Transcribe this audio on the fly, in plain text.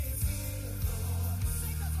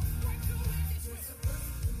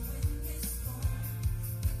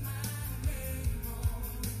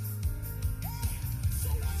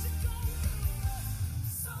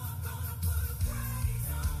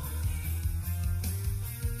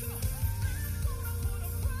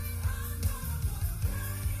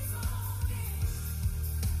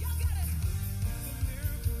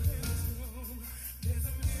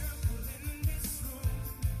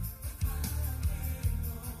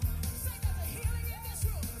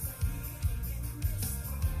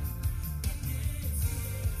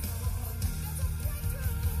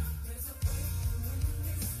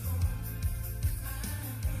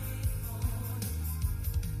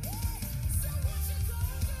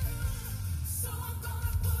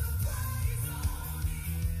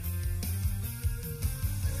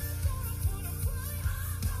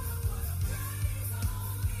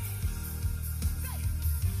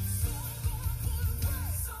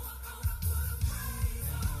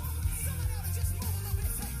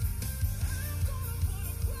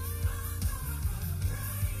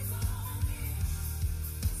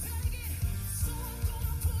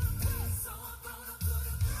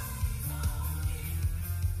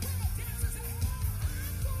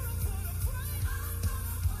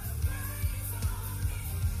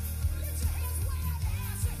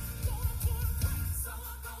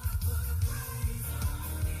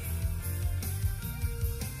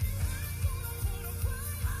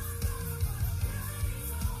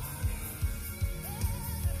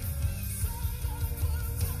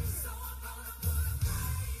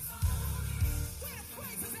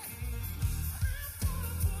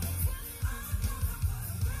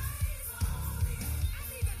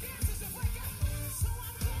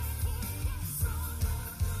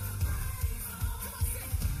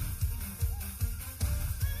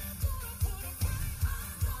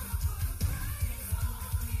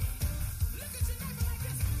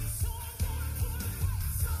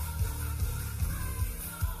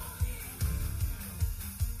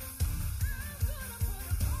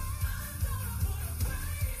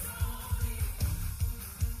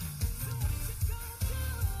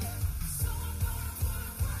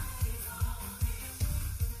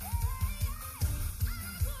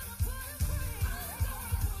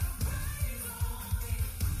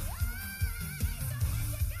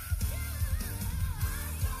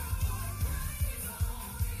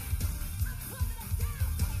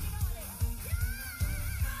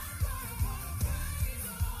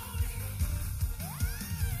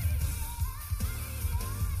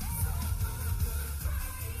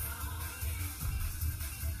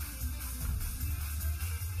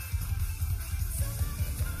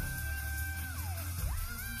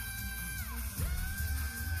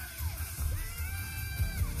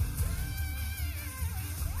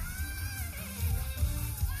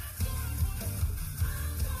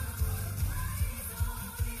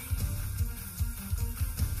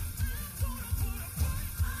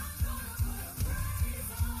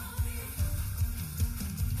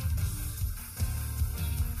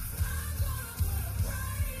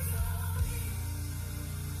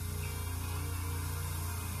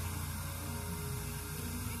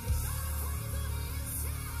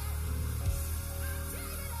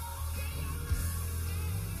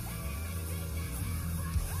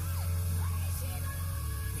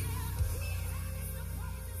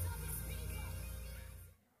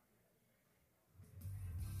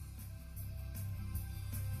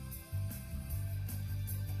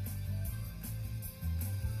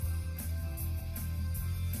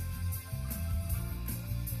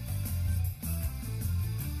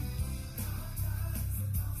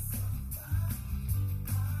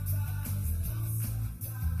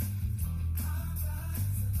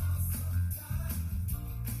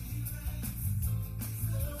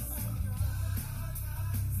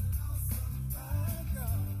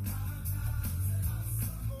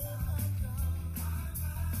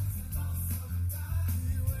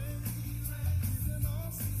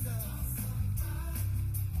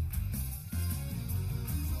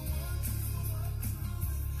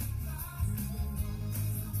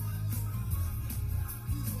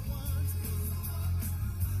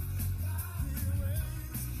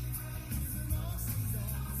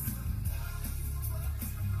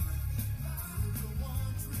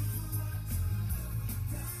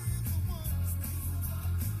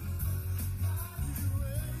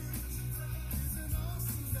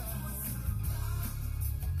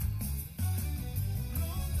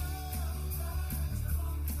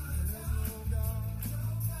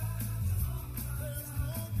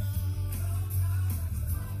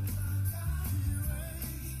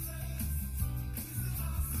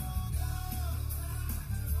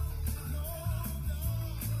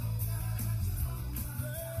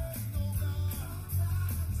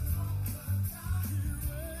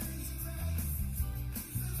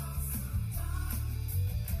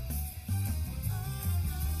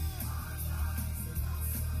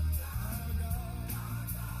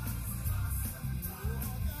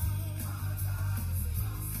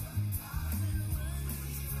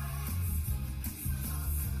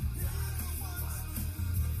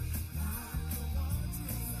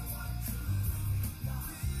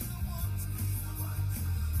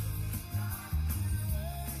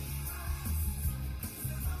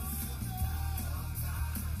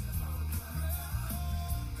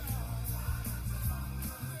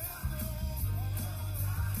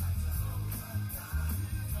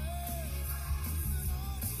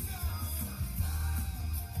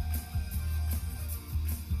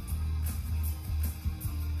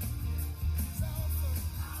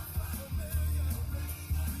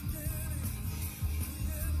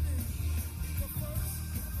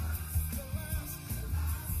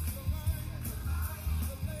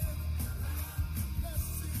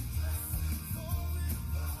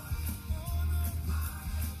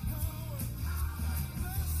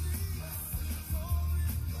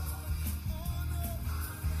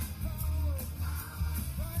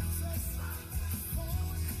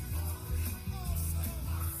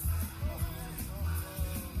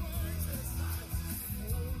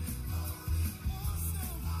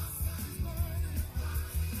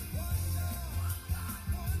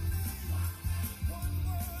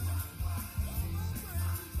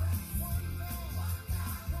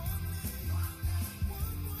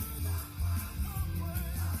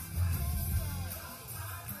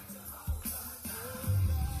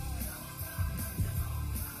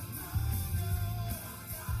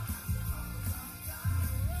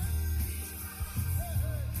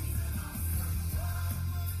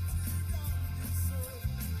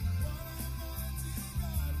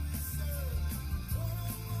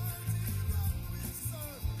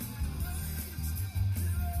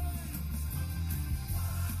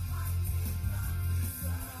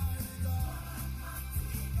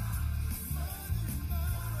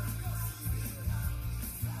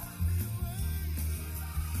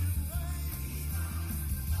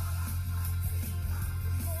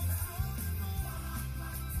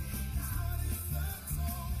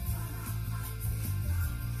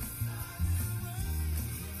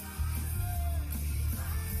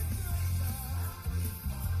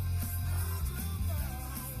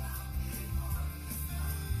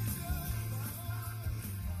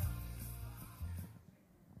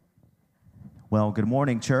Well, good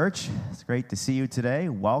morning, church. It's great to see you today.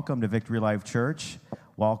 Welcome to Victory Life Church.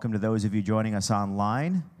 Welcome to those of you joining us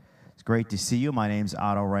online. It's great to see you. My name's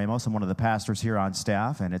Otto Ramos. I'm one of the pastors here on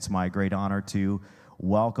staff, and it's my great honor to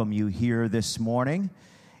welcome you here this morning.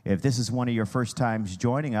 If this is one of your first times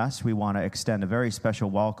joining us, we want to extend a very special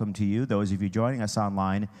welcome to you, those of you joining us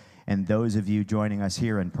online, and those of you joining us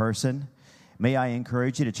here in person. May I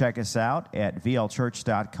encourage you to check us out at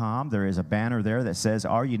vlchurch.com. There is a banner there that says,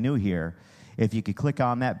 "Are you new here?" If you could click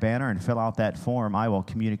on that banner and fill out that form, I will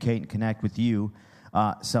communicate and connect with you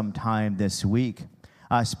sometime this week.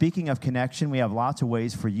 Speaking of connection, we have lots of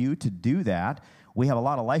ways for you to do that. We have a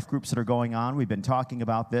lot of life groups that are going on. We've been talking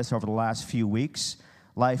about this over the last few weeks.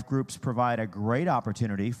 Life groups provide a great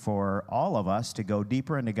opportunity for all of us to go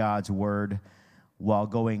deeper into God's Word while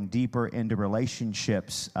going deeper into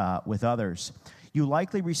relationships with others. You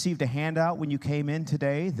likely received a handout when you came in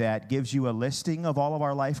today that gives you a listing of all of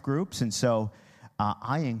our life groups, and so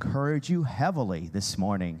I encourage you heavily this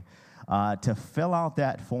morning to fill out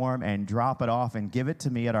that form and drop it off and give it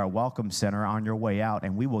to me at our Welcome Center on your way out,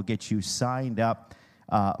 and we will get you signed up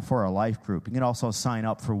for a life group. You can also sign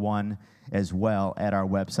up for one as well at our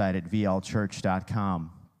website at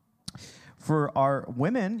vlchurch.com. For our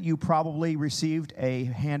women, you probably received a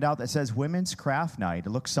handout that says Women's Craft Night. It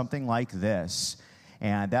looks something like this.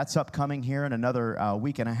 And that's upcoming here in another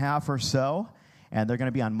week and a half or so. And they're going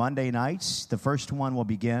to be on Monday nights. The first one will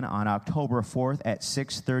begin on October 4th at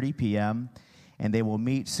 6:30 p.m. And they will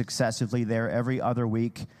meet successively there every other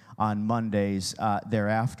week on Mondays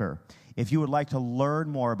thereafter. If you would like to learn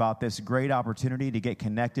more about this great opportunity to get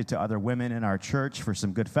connected to other women in our church for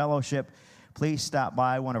some good fellowship, please stop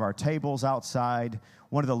by one of our tables outside.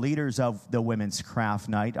 One of the leaders of the Women's Craft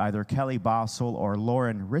Night, either Kelly Bossel or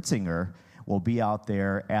Lauren Ritzinger, will be out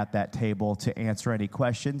there at that table to answer any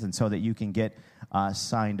questions and so that you can get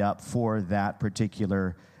signed up for that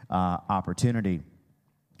particular opportunity.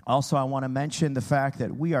 Also, I want to mention the fact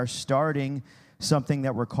that we are starting something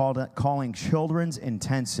that we're calling Children's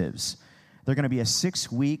Intensives. They're going to be a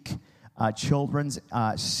 6-week children's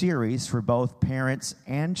series for both parents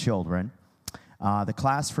and children. The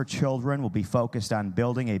class for children will be focused on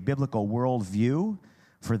building a biblical worldview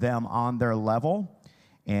for them on their level,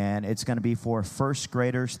 and it's going to be for first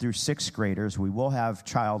graders through sixth graders. We will have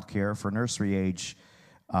childcare for nursery age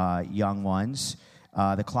young ones.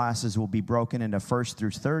 The classes will be broken into first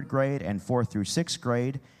through third grade and fourth through sixth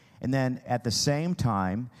grade, and then at the same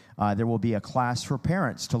time, there will be a class for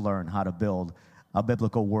parents to learn how to build a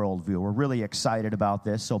biblical worldview. We're really excited about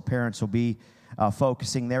this, so parents will be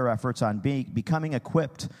focusing their efforts on becoming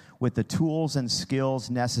equipped with the tools and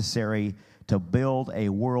skills necessary to build a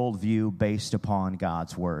worldview based upon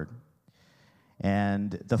God's Word.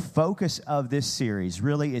 And the focus of this series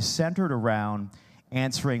really is centered around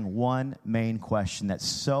answering one main question that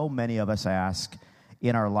so many of us ask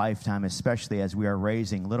in our lifetime, especially as we are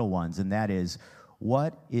raising little ones, and that is,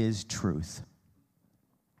 what is truth?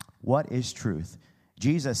 What is truth?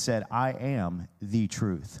 Jesus said, "I am the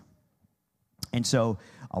truth." And so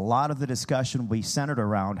a lot of the discussion will be centered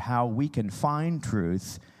around how we can find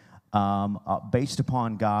truth based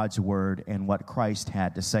upon God's Word and what Christ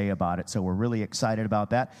had to say about it. So we're really excited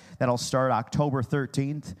about that. That'll start October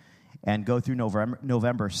 13th and go through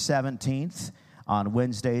November 17th on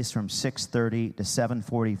Wednesdays from 6:30 to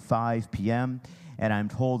 7:45 p.m. And I'm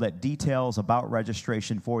told that details about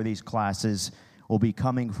registration for these classes will be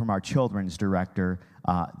coming from our children's director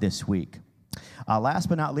this week. Last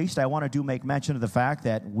but not least, I want to make mention of the fact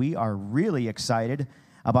that we are really excited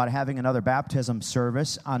about having another baptism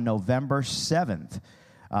service on November 7th.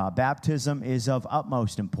 Baptism is of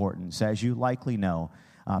utmost importance, as you likely know.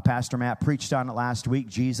 Pastor Matt preached on it last week.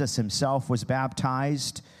 Jesus himself was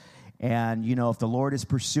baptized. And, you know, if the Lord is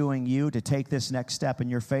pursuing you to take this next step in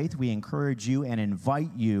your faith, we encourage you and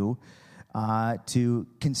invite you to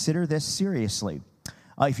consider this seriously.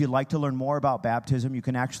 If you'd like to learn more about baptism, you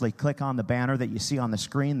can actually click on the banner that you see on the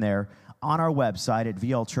screen there on our website at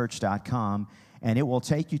vlchurch.com, and it will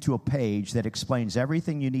take you to a page that explains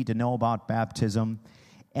everything you need to know about baptism.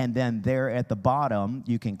 And then there at the bottom,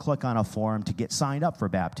 you can click on a form to get signed up for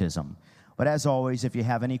baptism. But as always, if you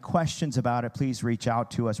have any questions about it, please reach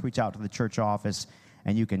out to us, reach out to the church office,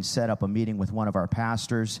 and you can set up a meeting with one of our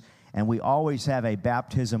pastors. And we always have a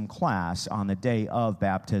baptism class on the day of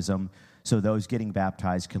baptism, so those getting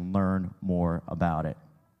baptized can learn more about it.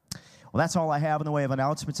 Well, that's all I have in the way of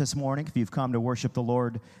announcements this morning. If you've come to worship the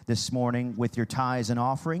Lord this morning with your tithes and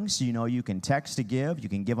offerings, you know you can text to give. You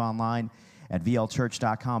can give online at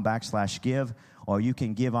vlchurch.com/give, or you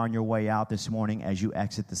can give on your way out this morning as you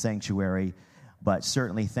exit the sanctuary but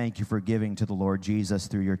certainly thank you for giving to the Lord Jesus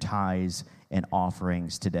through your tithes and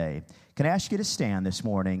offerings today. Can I ask you to stand this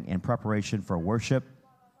morning in preparation for worship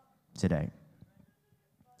today?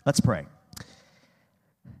 Let's pray.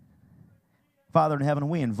 Father in heaven,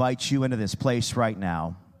 we invite you into this place right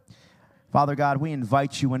now. Father God, we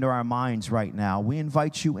invite you into our minds right now. We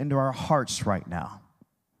invite you into our hearts right now.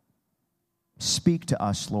 Speak to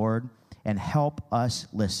us, Lord, and help us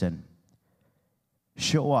listen.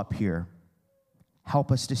 Show up here.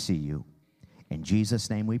 Help us to see you. In Jesus'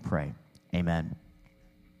 name we pray. Amen.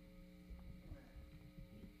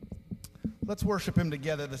 Let's worship him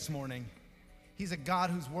together this morning. He's a God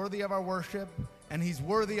who's worthy of our worship, and he's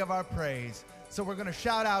worthy of our praise. So we're going to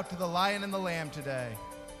shout out to the Lion and the Lamb today.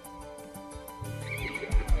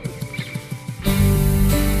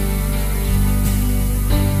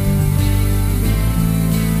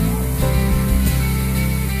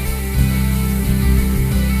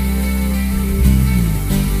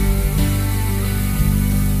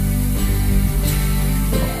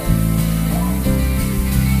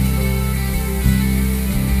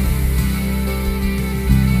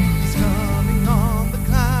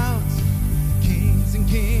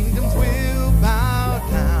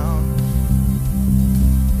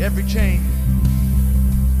 Every chain,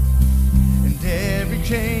 and every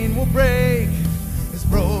chain will break as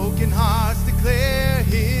broken hearts declare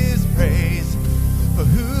his praise. For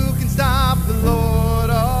who can stop the Lord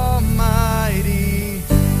Almighty?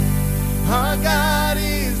 Our God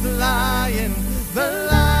is the Lion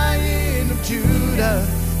of Judah.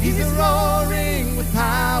 He's roaring with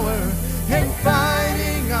power and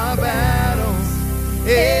fighting our battles.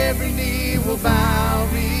 Every knee will bow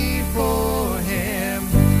before him.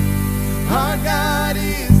 Our God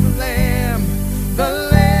is the Lamb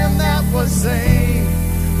that was slain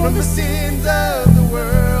for the sins of the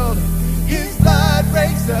world. His blood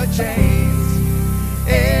breaks the chains.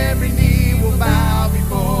 Every knee will bow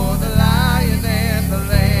before the Lion and the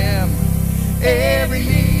Lamb. Every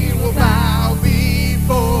knee will bow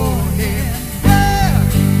before him. Yeah!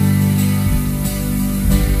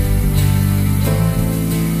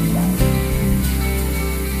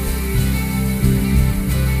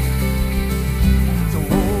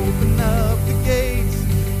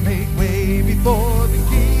 For the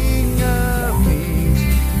King of Kings,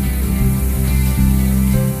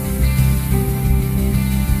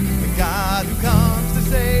 the God who comes to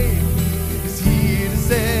save is here to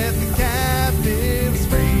set the captives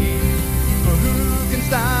free. For who can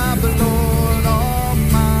stop the Lord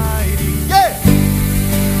Almighty? Yeah!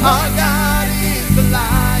 Our God is the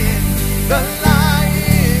Lion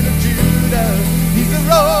of Judah. He's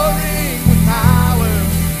roaring with power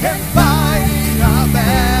and fighting our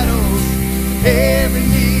battles. Every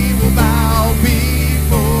knee will bow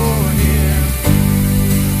before him.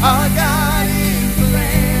 Our God is the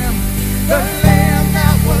Lamb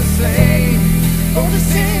that was slain for the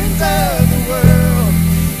sins of the world.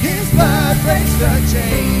 His blood breaks the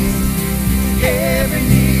chains. Every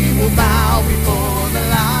knee will bow before the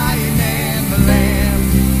Lion and the Lamb.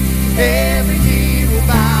 Every knee will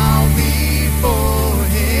bow before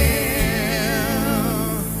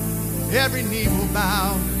him. Every knee will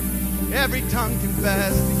bow. Every tongue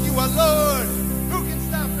confess that you are Lord. Who can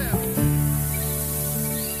stop him?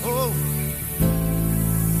 Oh,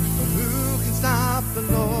 who can stop the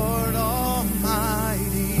Lord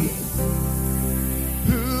Almighty?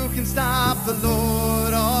 Who can stop the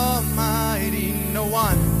Lord Almighty? No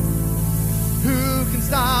one. Who can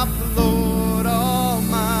stop the Lord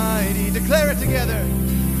Almighty? Declare it together.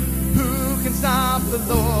 Who can stop the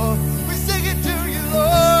Lord? We sing it to you,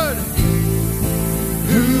 Lord.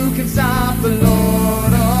 Who can stop the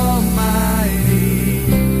Lord Almighty?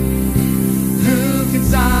 Who can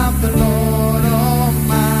stop the Lord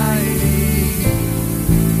Almighty?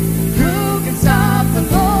 Who can stop the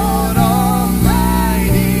Lord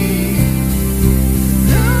Almighty?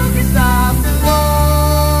 Who can stop the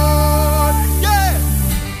Lord? Yeah!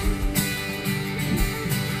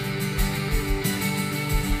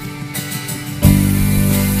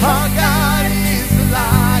 Our God is the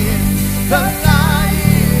Lion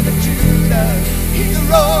of Judah.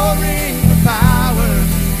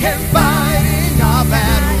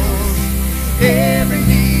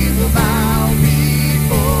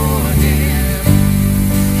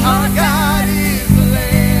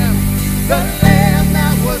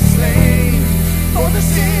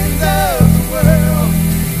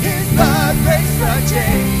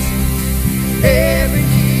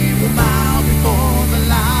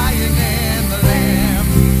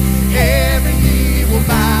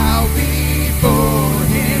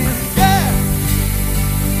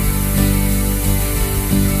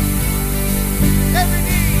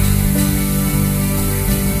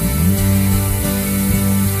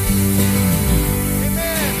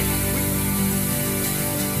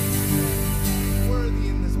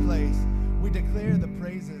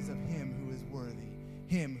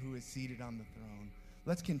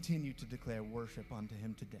 Let's continue to declare worship unto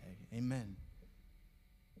him today. Amen.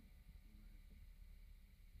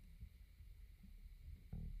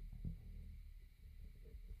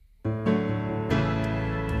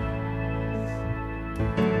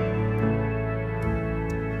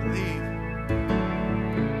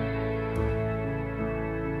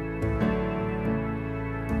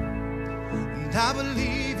 I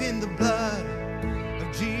believe in the blood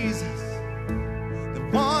of Jesus that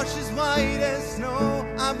washes white as snow.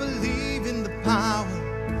 I believe in the power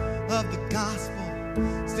of the gospel,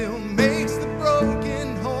 still makes the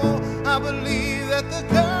broken whole. I believe that the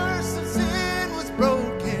curse of sin was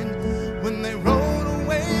broken when they rolled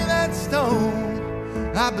away that stone.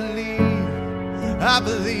 I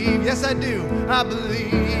believe, yes I do, I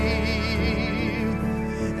believe.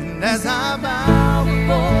 And as I bow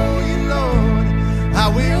before you, Lord, I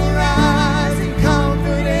will rise in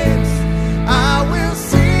confidence. I will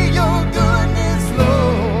see your goodness,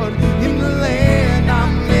 Lord, in the land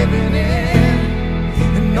I'm living in.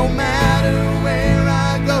 And no matter where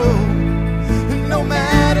I go, and no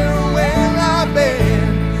matter where I've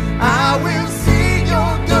been, I will see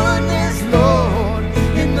your goodness, Lord,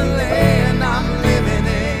 in the land I'm living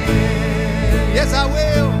in. Yes, I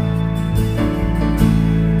will.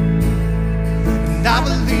 And I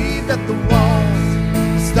believe that the walls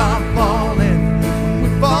start falling, we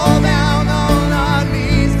fall down on our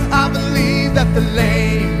knees. I believe that the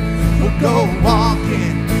lame will go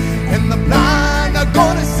walking and the blind are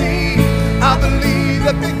gonna see. I believe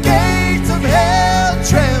that the gates of hell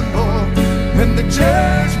tremble when the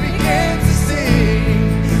church begins to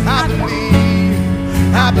sing. I believe,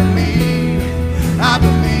 I believe, I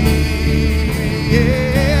believe,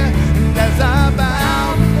 yeah. And as I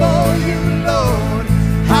bow before you, Lord,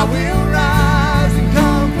 I will rise.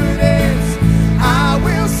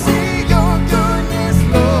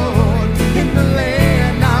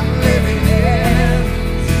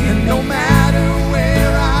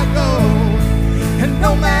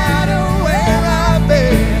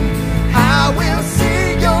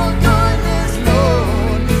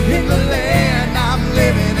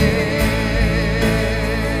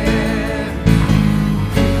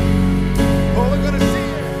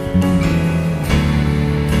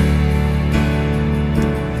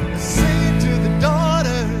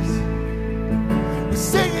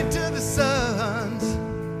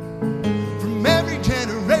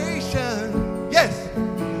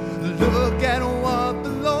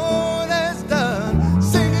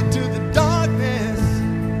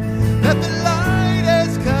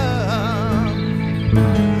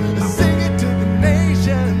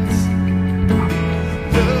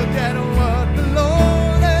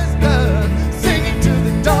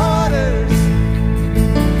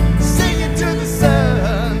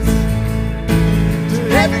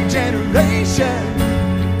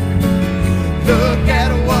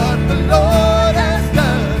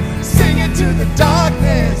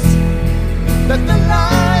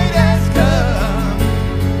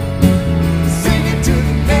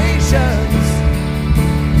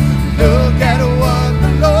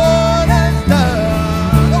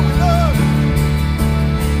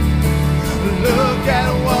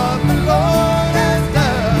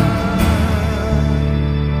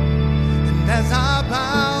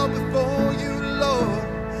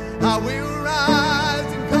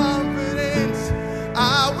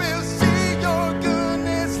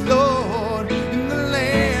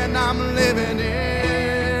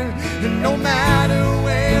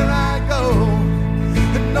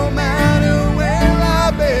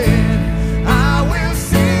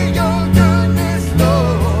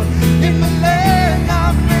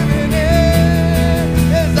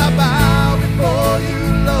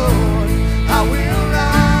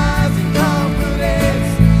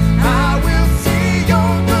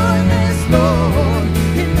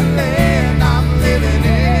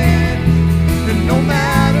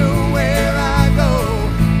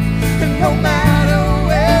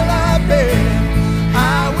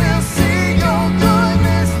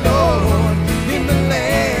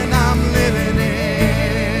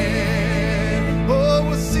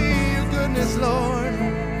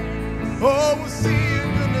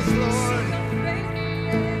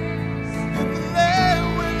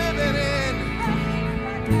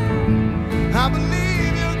 I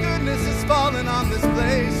believe your goodness is falling on this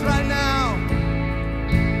place right now.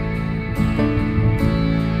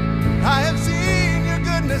 I have seen your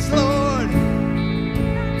goodness, Lord.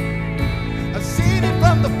 I've seen it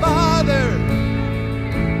from the Father.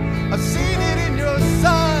 I've seen it in your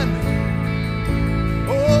Son.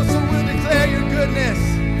 Oh, so we'll declare your goodness.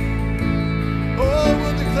 Oh,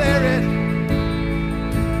 we'll declare it.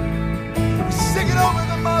 We sing it over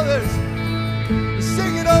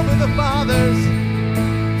the fathers,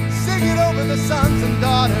 sing it over the sons and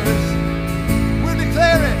daughters. We'll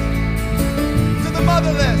declare it to the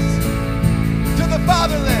motherless, to the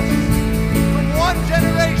fatherless, from one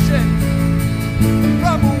generation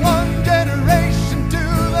to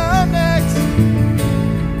the next.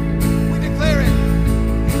 We declare it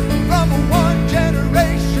from one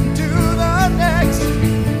generation to the next.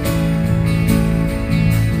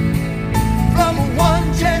 From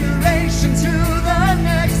one generation to the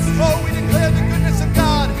next. Oh, we declare the goodness of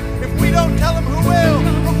God. If we don't tell him, who will?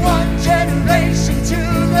 From one generation to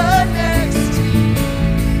the next.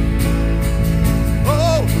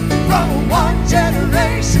 Oh, from one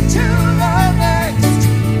generation to the next.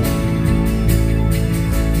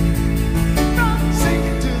 Sing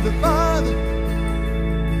it to the Father.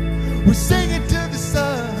 We sing it to the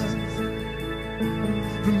sons.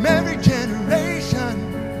 From every generation.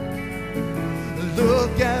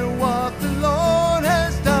 Look at what the Lord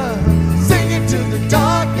has done. Sing it to the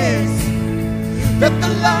darkness, that the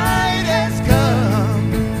light has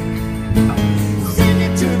come. Sing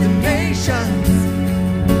it to the nations.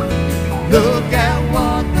 Look at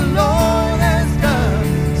what the Lord has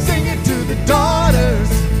done. Sing it to the daughters.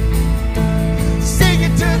 Sing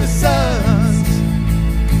it to the sons.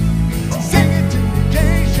 Sing it to the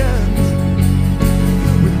nations.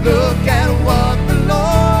 We look at what the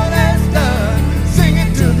Lord has done. Sing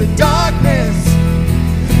it to the darkness,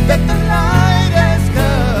 that the light has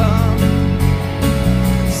come.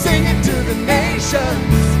 Sing it to the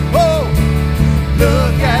nations. Oh,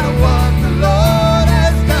 look at what the Lord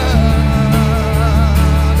has done.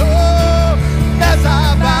 Oh, as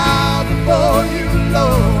I bow before you,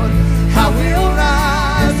 Lord, I will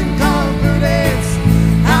rise in confidence.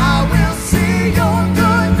 I will see your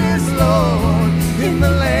goodness, Lord, in the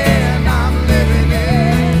land I'm living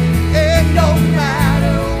in. And no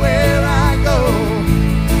matter where I go,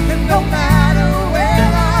 and no matter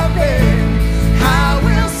where I've been, I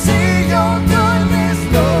will see your goodness,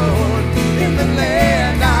 Lord, in the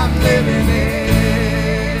land I'm living in.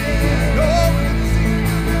 Oh, we're gonna see your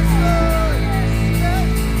goodness, Lord. Yes.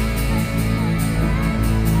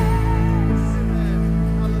 Amen.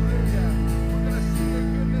 Hallelujah. We're gonna see your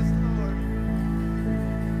goodness, Lord.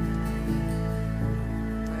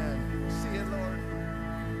 And see it, Lord.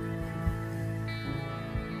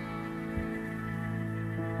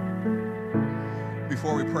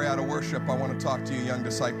 Before we pray out of worship, I want to talk to you young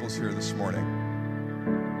disciples here this morning.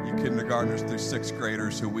 You kindergartners through sixth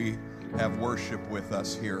graders who we have worship with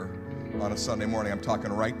us here on a Sunday morning. I'm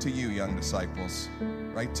talking right to you, young disciples.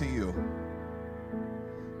 Right to you.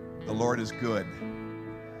 The Lord is good,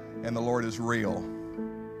 and the Lord is real.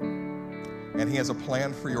 And He has a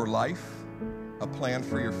plan for your life, a plan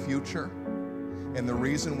for your future. And the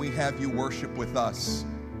reason we have you worship with us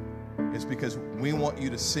is because we want you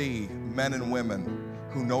to see men and women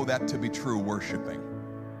who know that to be true worshiping.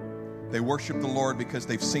 They worship the Lord because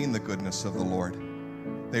they've seen the goodness of the Lord.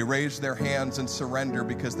 They raise their hands and surrender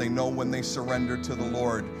because they know when they surrender to the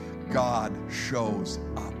Lord, God shows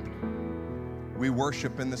up. We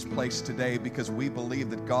worship in this place today because we believe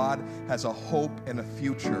that God has a hope and a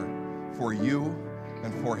future for you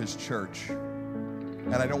and for His church.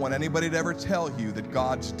 And I don't want anybody to ever tell you that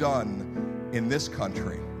God's done in this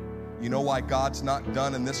country. You know why God's not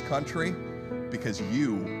done in this country? Because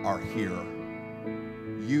you are here.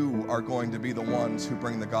 You are going to be the ones who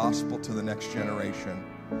bring the gospel to the next generation.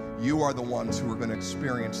 You are the ones who are going to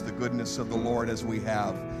experience the goodness of the Lord as we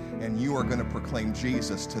have, and you are going to proclaim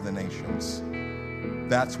Jesus to the nations.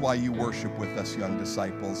 That's why you worship with us, young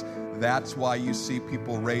disciples. That's why you see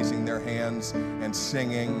people raising their hands and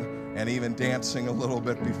singing and even dancing a little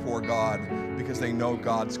bit before God, because they know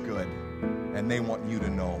God's good, and they want you to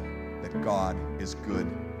know that God is good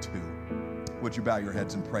too. Would you bow your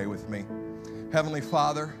heads and pray with me? Heavenly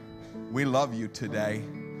Father, we love you today.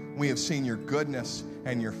 We have seen your goodness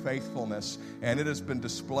and your faithfulness, and it has been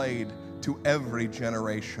displayed to every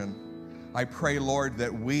generation. I pray, Lord,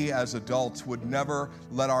 that we as adults would never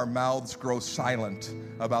let our mouths grow silent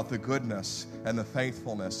about the goodness and the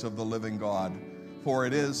faithfulness of the living God. For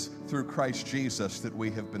it is through Christ Jesus that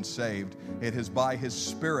we have been saved. It is by His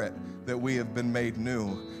Spirit that we have been made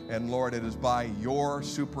new. And Lord, it is by your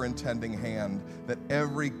superintending hand that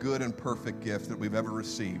every good and perfect gift that we've ever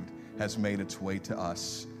received has made its way to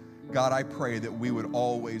us. God, I pray that we would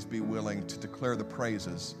always be willing to declare the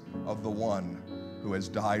praises of the one who has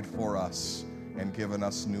died for us and given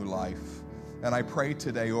us new life. And I pray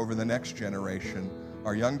today over the next generation,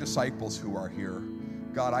 our young disciples who are here,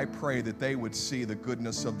 God, I pray that they would see the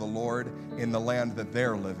goodness of the Lord in the land that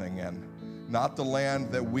they're living in. Not the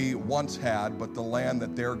land that we once had, but the land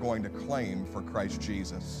that they're going to claim for Christ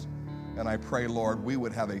Jesus. And I pray, Lord, we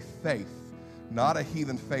would have a faith, not a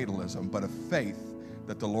heathen fatalism, but a faith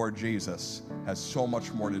that the Lord Jesus has so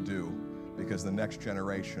much more to do because the next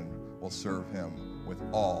generation will serve him with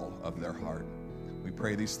all of their heart. We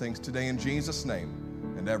pray these things today in Jesus' name.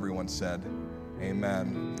 And everyone said,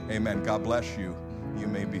 amen. Amen. God bless you. You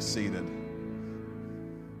may be seated.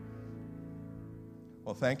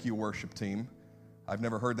 Well, thank you, worship team. I've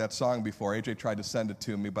never heard that song before. AJ tried to send it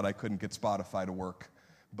to me, but I couldn't get Spotify to work.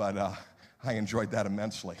 But I enjoyed that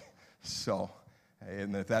immensely. So,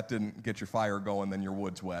 and if that didn't get your fire going, then your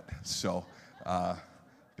wood's wet. So,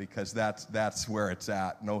 because that's where it's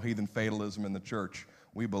at. No heathen fatalism in the church.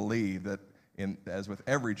 We believe that, as with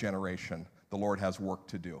every generation, the Lord has work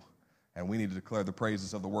to do. And we need to declare the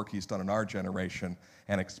praises of the work he's done in our generation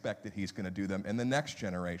and expect that he's going to do them in the next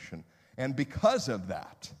generation. And because of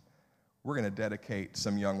that, we're going to dedicate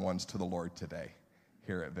some young ones to the Lord today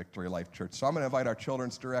here at Victory Life Church. So I'm going to invite our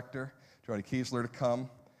children's director, Jody Kiesler, to come.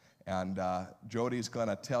 And Jody's going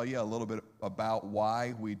to tell you a little bit about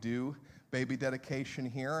why we do baby dedication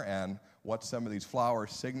here and what some of these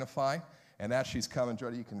flowers signify. And as she's coming,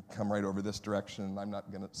 Jody, you can come right over this direction. I'm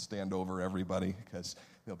not going to stand over everybody because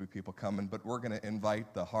there'll be people coming. But we're going to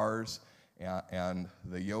invite the Haars and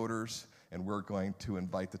the Yoders, and we're going to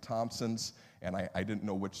invite the Thompsons. And I didn't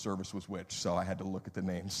know which service was which, so I had to look at the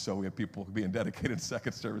names. So we have people being dedicated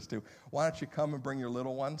second service too. Why don't you come and bring your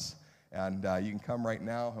little ones? And you can come right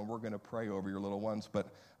now, and we're going to pray over your little ones.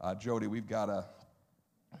 But Jody, we've got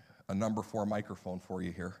a number 4 microphone for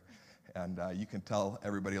you here. And you can tell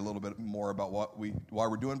everybody a little bit more about why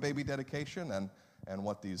we're doing baby dedication and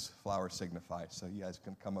what these flowers signify. So you guys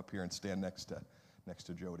can come up here and stand next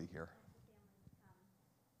to Jody here.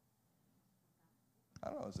 I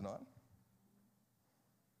don't know, is it on?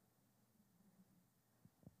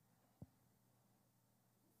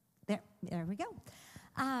 There we go.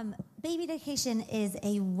 Baby dedication is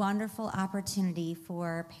a wonderful opportunity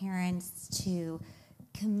for parents to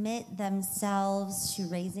commit themselves to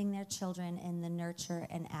raising their children in the nurture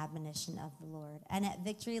and admonition of the Lord. And at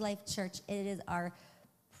Victory Life Church, it is our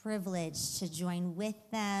privilege to join with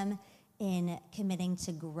them in committing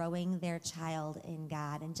to growing their child in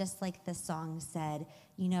God. And just like the song said,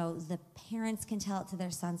 you know, the parents can tell it to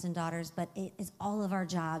their sons and daughters, but it is all of our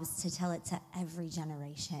jobs to tell it to every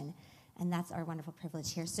generation. And that's our wonderful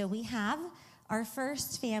privilege here. So we have our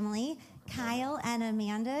first family, Kyle and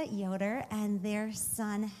Amanda Yoder, and their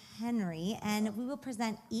son, Henry. And we will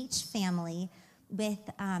present each family with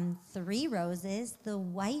 3 roses. The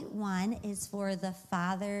white one is for the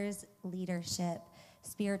father's leadership,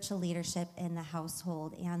 spiritual leadership in the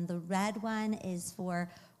household. And the red one is for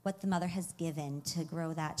what the mother has given to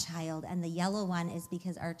grow that child. And the yellow one is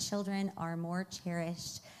because our children are more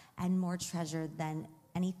cherished and more treasured than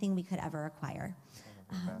anything we could ever acquire.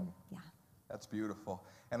 Yeah. That's beautiful.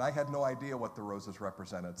 And I had no idea what the roses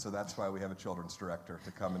represented, so that's why we have a children's director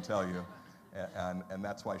to come and tell you. And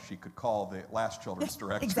that's why she could call the last children's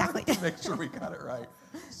director exactly. to make sure we got it right.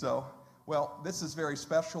 So, well, this is very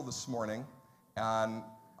special this morning, and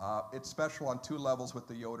it's special on 2 levels with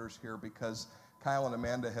the Yoders here because Kyle and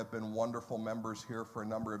Amanda have been wonderful members here for a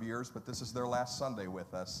number of years, but this is their last Sunday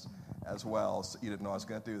with us as well. So you didn't know I was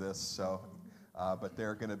going to do this, so but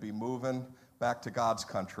they're going to be moving back to God's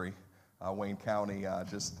country. Wayne County,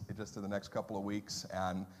 just in the next couple of weeks.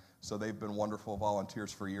 And so they've been wonderful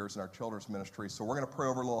volunteers for years in our children's ministry. So we're going to pray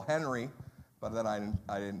over little Henry, but then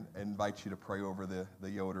I invite you to pray over the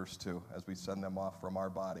Yoders too as we send them off from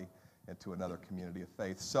our body into another community of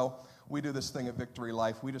faith. So we do this thing at Victory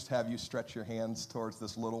Life. We just have you stretch your hands towards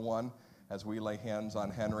this little one as we lay hands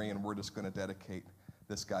on Henry, and we're just going to dedicate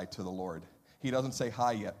this guy to the Lord. He doesn't say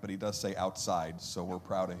hi yet, but he does say outside, so we're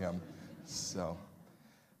proud of him. So,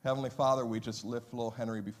 Heavenly Father, we just lift little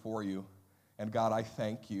Henry before you. And God, I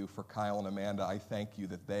thank you for Kyle and Amanda. I thank you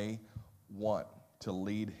that they want to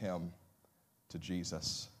lead him to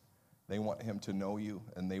Jesus. They want him to know you,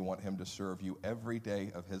 and they want him to serve you every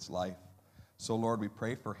day of his life. So, Lord, we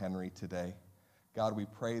pray for Henry today. God, we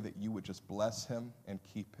pray that you would just bless him and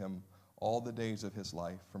keep him all the days of his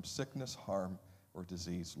life from sickness, harm, or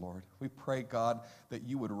disease, Lord. We pray, God, that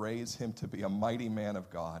you would raise him to be a mighty man of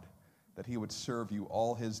God, that he would serve you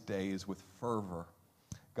all his days with fervor.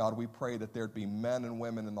 God, we pray that there'd be men and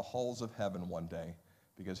women in the halls of heaven one day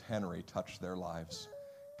because Henry touched their lives.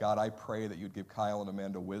 God, I pray that you'd give Kyle and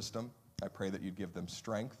Amanda wisdom. I pray that you'd give them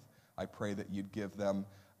strength. I pray that you'd give them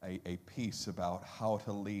a peace about how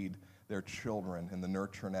to lead their children in the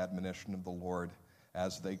nurture and admonition of the Lord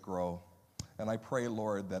as they grow. And I pray,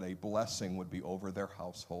 Lord, that a blessing would be over their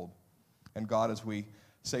household. And God, as we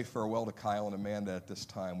say farewell to Kyle and Amanda at this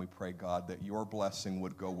time, we pray, God, that your blessing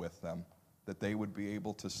would go with them, that they would be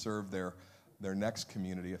able to serve their next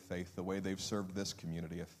community of faith the way they've served this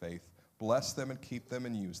community of faith. Bless them and keep them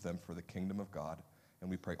and use them for the kingdom of God. And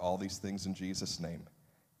we pray all these things in Jesus' name.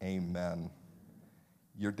 Amen.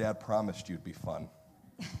 Your dad promised you'd be fun,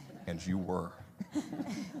 and you were.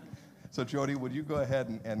 So, Jody, would you go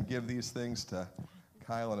ahead and give these things to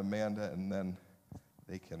Kyle and Amanda, and then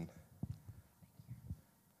they can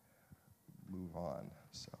move on.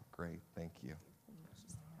 So, great. Thank you.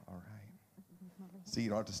 All right. See, you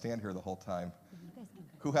don't have to stand here the whole time.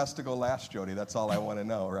 Who has to go last, Jody? That's all I want to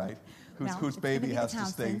know, right? Whose baby has to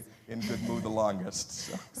stay in good mood the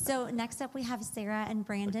longest? So next up we have Sarah and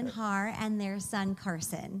Brandon Haar and their son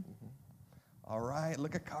Carson. All right,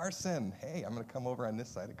 look at Carson. Hey, I'm going to come over on this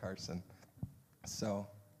side of Carson. So,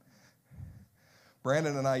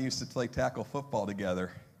 Brandon and I used to play tackle football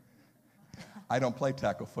together. I don't play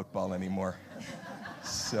tackle football anymore.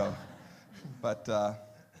 So, but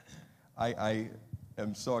I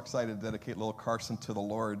am so excited to dedicate little Carson to the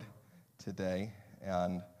Lord today,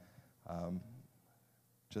 and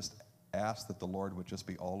just ask that the Lord would just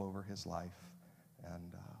be all over his life.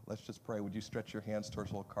 And let's just pray. Would you stretch your hands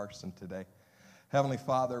towards little Carson today? Heavenly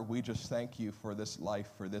Father, we just thank you for this life,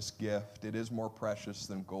 for this gift. It is more precious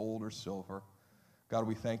than gold or silver. God,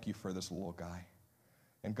 we thank you for this little guy.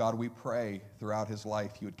 And God, we pray throughout his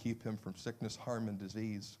life you would keep him from sickness, harm, and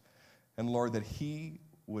disease. And Lord, that he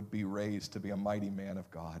would be raised to be a mighty man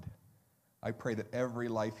of God. I pray that every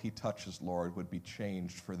life he touches, Lord, would be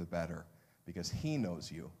changed for the better because he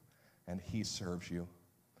knows you and he serves you.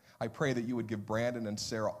 I pray that you would give Brandon and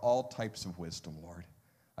Sarah all types of wisdom, Lord.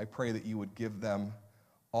 I pray that you would give them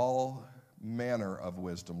all manner of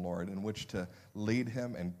wisdom, Lord, in which to lead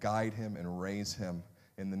him and guide him and raise him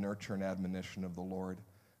in the nurture and admonition of the Lord.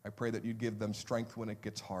 I pray that you'd give them strength when it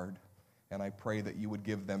gets hard, and I pray that you would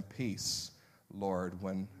give them peace, Lord,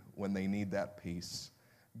 when they need that peace.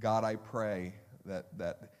 God, I pray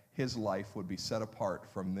that his life would be set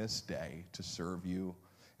apart from this day to serve you,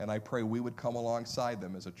 and I pray we would come alongside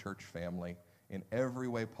them as a church family in every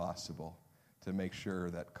way possible to make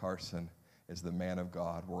sure that Carson is the man of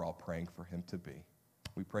God we're all praying for him to be.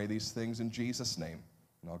 We pray these things in Jesus' name,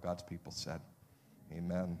 and all God's people said,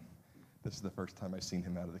 amen. This is the first time I've seen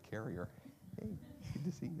him out of the carrier. Hey, good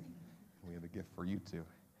to see you. We have a gift for you, too.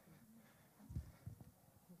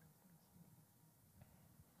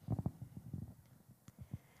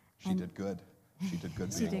 She did good. She did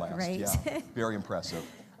good being last. Great. Yeah, very impressive.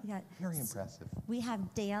 Yeah. Very impressive. We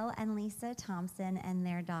have Dale and Lisa Thompson and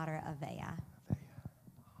their daughter, Avea.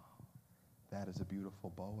 That is a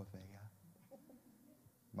beautiful bow, Avea.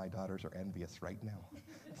 My daughters are envious right now.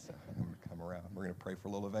 So I'm going to come around. We're going to pray for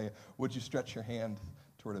little Avea. Would you stretch your hand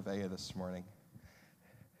toward Avea this morning?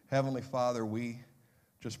 Heavenly Father, we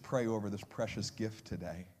just pray over this precious gift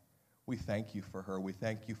today. We thank you for her. We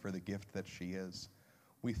thank you for the gift that she is.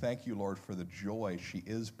 We thank you, Lord, for the joy she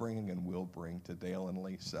is bringing and will bring to Dale and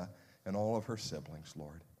Lisa and all of her siblings,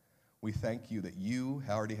 Lord. We thank you that you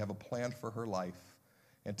already have a plan for her life.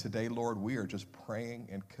 And today, Lord, we are just praying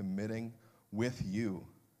and committing with you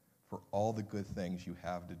for all the good things you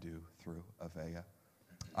have to do through Avea.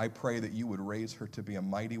 I pray that you would raise her to be a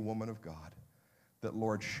mighty woman of God, that,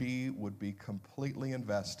 Lord, she would be completely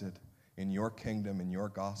invested in your kingdom, in your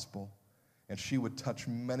gospel, and she would touch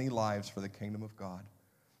many lives for the kingdom of God.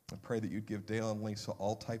 I pray that you'd give Dale and Lisa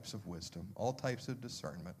all types of wisdom, all types of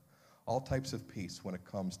discernment, all types of peace when it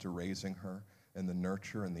comes to raising her in the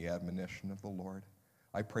nurture and the admonition of the Lord.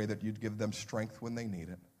 I pray that you'd give them strength when they need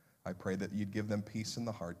it. I pray that you'd give them peace in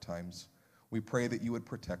the hard times. We pray that you would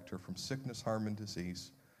protect her from sickness, harm, and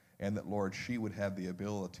disease, and that, Lord, she would have the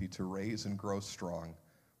ability to raise and grow strong,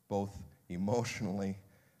 both emotionally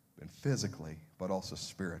and physically, but also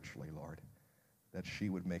spiritually, Lord, that she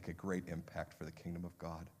would make a great impact for the kingdom of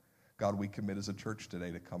God. God, we commit as a church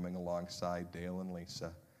today to coming alongside Dale and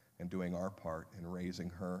Lisa and doing our part in raising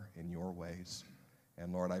her in your ways.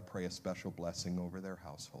 And Lord, I pray a special blessing over their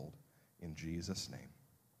household. In Jesus' name,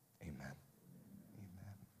 amen.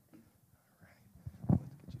 Amen. All right.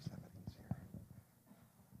 Let's get you some of these here.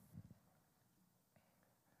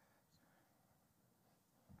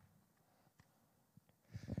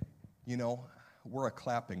 You know, we're a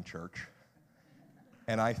clapping church,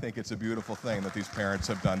 and I think it's a beautiful thing that these parents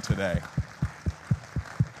have done today.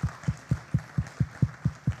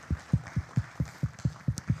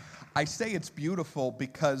 I say it's beautiful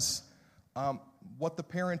because what the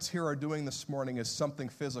parents here are doing this morning is something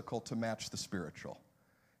physical to match the spiritual.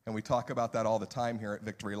 And we talk about that all the time here at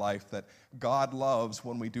Victory Life, that God loves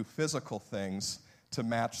when we do physical things to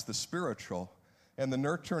match the spiritual. And the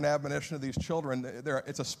nurture and admonition of these children,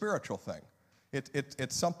 it's a spiritual thing.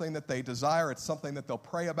 It's something that they desire. It's something that they'll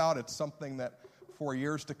pray about. It's something that for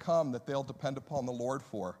years to come that they'll depend upon the Lord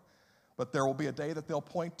for. But there will be a day that they'll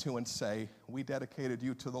point to and say, we dedicated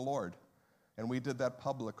you to the Lord. And we did that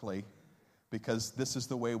publicly because this is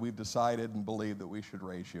the way we've decided and believe that we should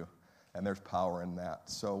raise you. And there's power in that.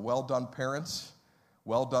 So well done, parents.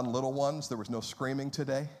 Well done, little ones. There was no screaming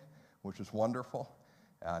today, which is wonderful.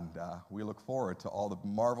 And we look forward to all the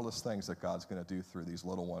marvelous things that God's going to do through these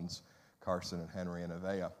little ones, Carson and Henry and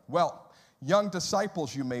Avea. Well, young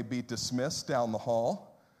disciples, you may be dismissed down the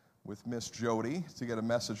hall with Miss Jody to get a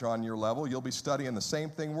message on your level. You'll be studying the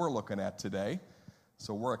same thing we're looking at today.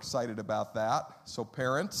 So we're excited about that. So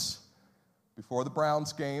parents, before the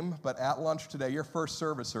Browns game, but at lunch today, you're first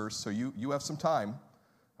servicers, so you have some time.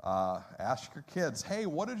 Ask your kids, hey,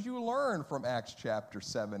 what did you learn from Acts chapter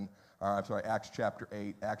 7? Acts chapter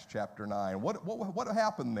 8, Acts chapter 9. What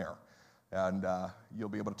happened there? And you'll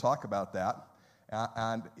be able to talk about that.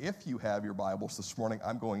 And if you have your Bibles this morning,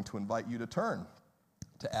 I'm going to invite you to turn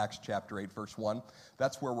to Acts chapter 8, verse 1.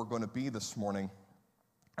 That's where we're going to be this morning.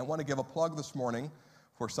 I want to give a plug this morning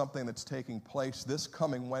for something that's taking place this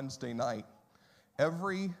coming Wednesday night.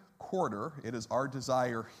 Every quarter, it is our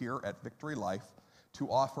desire here at Victory Life to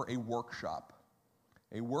offer a workshop.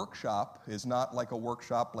 A workshop is not like a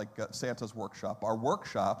workshop like Santa's workshop. Our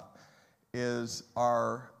workshop is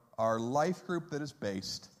our life group that is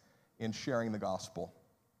based in sharing the gospel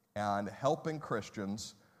and helping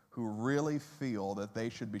Christians who really feel that they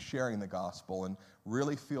should be sharing the gospel and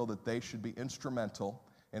really feel that they should be instrumental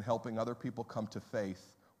in helping other people come to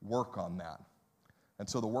faith work on that. And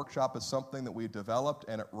so the workshop is something that we've developed,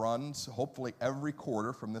 and it runs hopefully every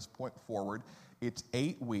quarter from this point forward. It's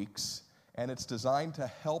 8 weeks. And it's designed to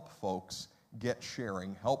help folks get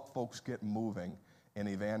sharing, help folks get moving in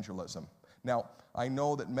evangelism. Now, I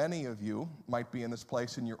know that many of you might be in this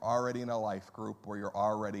place and you're already in a life group where you're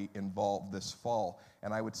already involved this fall.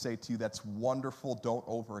 And I would say to you, that's wonderful. Don't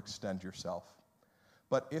overextend yourself.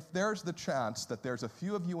 But if there's the chance that there's a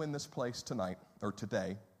few of you in this place tonight or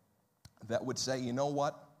today that would say, you know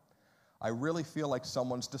what? I really feel like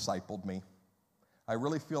someone's discipled me. I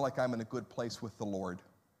really feel like I'm in a good place with the Lord.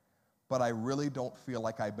 But I really don't feel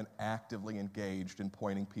like I've been actively engaged in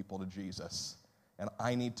pointing people to Jesus. And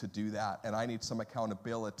I need to do that, and I need some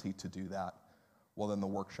accountability to do that. Well, then the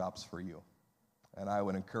workshop's for you. And I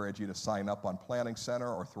would encourage you to sign up on Planning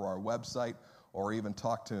Center or through our website or even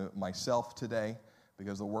talk to myself today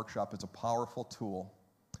because the workshop is a powerful tool.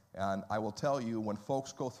 And I will tell you, when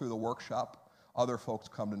folks go through the workshop, other folks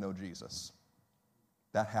come to know Jesus.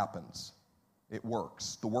 That happens. It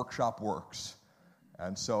works. The workshop works.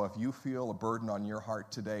 And so if you feel a burden on your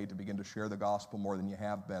heart today to begin to share the gospel more than you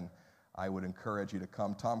have been, I would encourage you to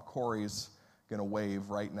come. Tom Corey's going to wave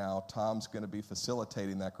right now. Tom's going to be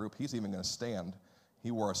facilitating that group. He's even going to stand. He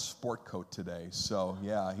wore a sport coat today, so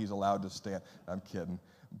yeah, he's allowed to stand. I'm kidding.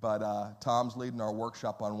 But Tom's leading our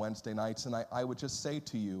workshop on Wednesday nights, and I would just say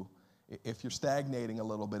to you, if you're stagnating a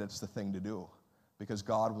little bit, it's the thing to do, because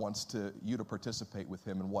God wants you to participate with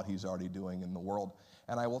him in what he's already doing in the world.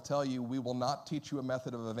 And I will tell you, we will not teach you a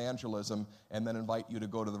method of evangelism and then invite you to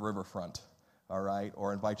go to the riverfront, all right,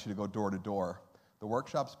 or invite you to go door to door. The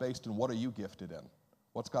workshop's based on what are you gifted in?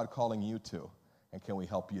 What's God calling you to? And can we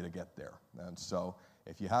help you to get there? And so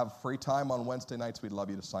if you have free time on Wednesday nights, we'd love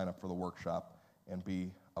you to sign up for the workshop and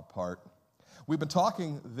be a part. We've been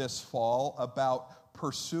talking this fall about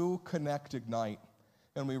Pursue, Connect, Ignite.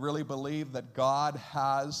 And we really believe that God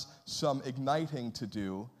has some igniting to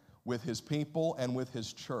do with his people and with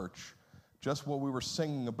his church. Just what we were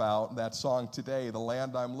singing about, that song today, The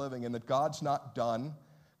Land I'm Living In, that God's not done.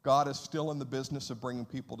 God is still in the business of bringing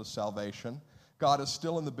people to salvation. God is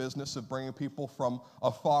still in the business of bringing people from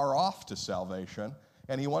afar off to salvation,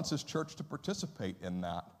 and he wants his church to participate in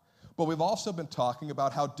that. But we've also been talking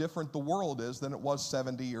about how different the world is than it was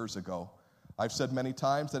 70 years ago. I've said many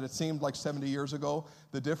times that it seemed like 70 years ago,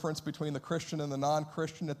 the difference between the Christian and the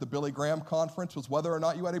non-Christian at the Billy Graham conference was whether or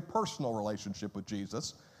not you had a personal relationship with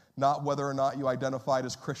Jesus, not whether or not you identified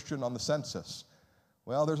as Christian on the census.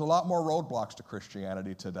 Well, there's a lot more roadblocks to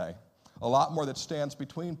Christianity today, a lot more that stands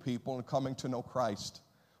between people and coming to know Christ.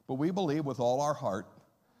 But we believe with all our heart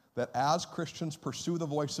that as Christians pursue the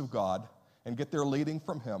voice of God and get their leading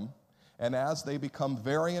from him, and as they become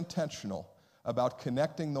very intentional about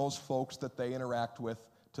connecting those folks that they interact with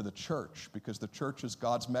to the church, because the church is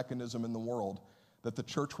God's mechanism in the world, that the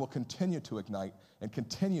church will continue to ignite and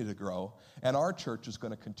continue to grow, and our church is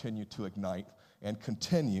going to continue to ignite and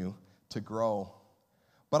continue to grow.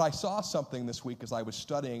 But I saw something this week as I was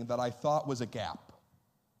studying that I thought was a gap.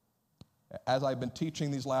 As I've been teaching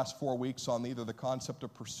these last 4 weeks on either the concept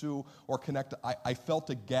of pursue or connect, I felt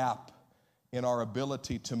a gap in our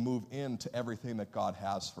ability to move into everything that God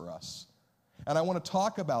has for us. And I want to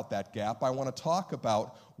talk about that gap. I want to talk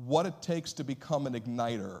about what it takes to become an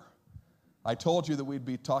igniter. I told you that we'd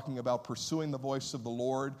be talking about pursuing the voice of the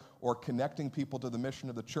Lord or connecting people to the mission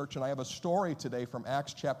of the church. And I have a story today from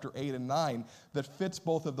Acts chapter 8 and 9 that fits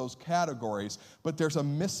both of those categories. But there's a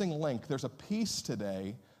missing link. There's a piece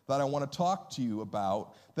today that I want to talk to you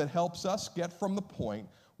about that helps us get from the point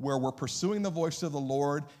where we're pursuing the voice of the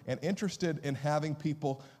Lord and interested in having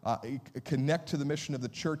people connect to the mission of the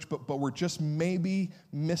church, but we're just maybe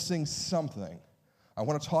missing something. I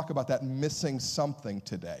want to talk about that missing something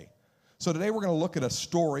today. So today we're going to look at a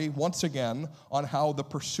story, once again, on how the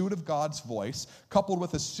pursuit of God's voice, coupled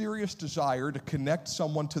with a serious desire to connect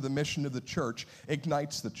someone to the mission of the church,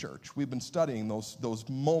 ignites the church. We've been studying those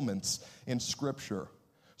moments in Scripture.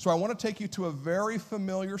 So I want to take you to a very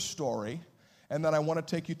familiar story, and then I want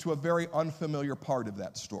to take you to a very unfamiliar part of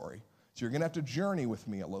that story. So you're going to have to journey with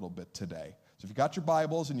me a little bit today. So if you got your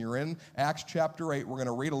Bibles and you're in Acts chapter 8, we're going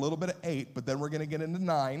to read a little bit of 8, but then we're going to get into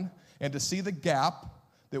 9, and to see the gap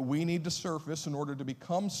that we need to surface in order to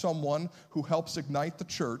become someone who helps ignite the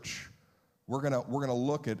church, we're going to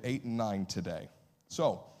look at 8 and 9 today.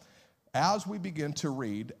 So, as we begin to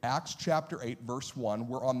read Acts chapter 8, verse 1,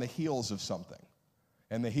 we're on the heels of something.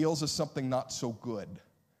 And the heels of something not so good.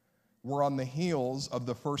 We're on the heels of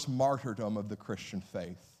the first martyrdom of the Christian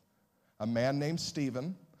faith. A man named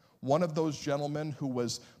Stephen, one of those gentlemen who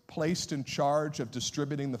was placed in charge of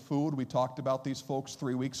distributing the food. We talked about these folks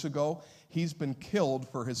 3 weeks ago. He's been killed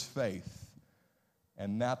for his faith.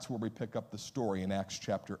 And that's where we pick up the story in Acts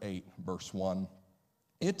chapter 8, verse 1.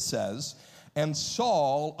 It says, "And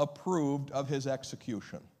Saul approved of his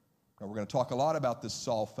execution." Now, we're going to talk a lot about this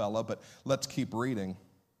Saul fella, but let's keep reading.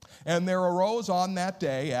 "And there arose on that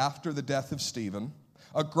day, after the death of Stephen,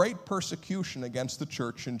 a great persecution against the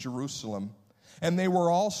church in Jerusalem. And they were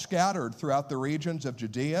all scattered throughout the regions of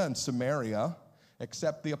Judea and Samaria,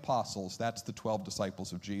 except the apostles," that's the 12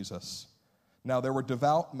 disciples of Jesus. "Now there were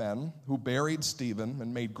devout men who buried Stephen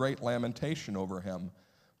and made great lamentation over him.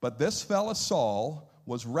 But this fellow Saul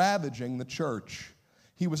was ravaging the church.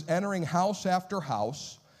 He was entering house after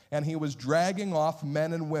house, and he was dragging off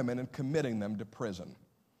men and women and committing them to prison."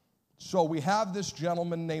 So we have this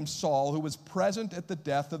gentleman named Saul who was present at the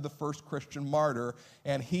death of the first Christian martyr,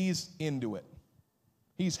 and he's into it.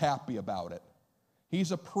 He's happy about it.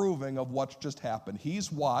 He's approving of what's just happened.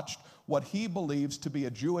 He's watched what he believes to be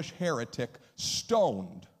a Jewish heretic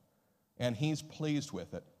stoned, and he's pleased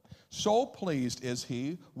with it. So pleased is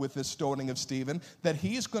he with this stoning of Stephen that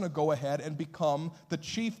he's going to go ahead and become the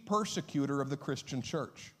chief persecutor of the Christian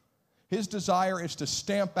church. His desire is to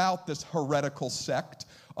stamp out this heretical sect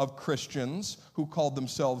of Christians who called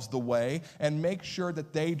themselves the Way and make sure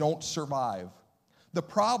that they don't survive. The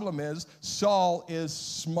problem is Saul is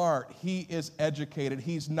smart. He is educated.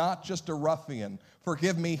 He's not just a ruffian.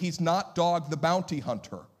 Forgive me, he's not Dog the bounty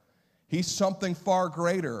hunter. He's something far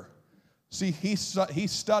greater. See, he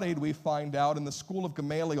studied, we find out, in the school of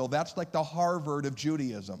Gamaliel. That's like the Harvard of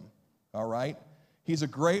Judaism, all right? He's a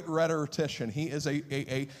great rhetorician. He is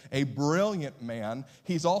a brilliant man.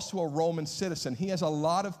 He's also a Roman citizen. He has a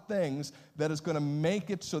lot of things that is going to make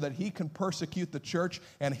it so that he can persecute the church,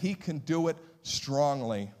 and he can do it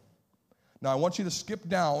strongly. Now, I want you to skip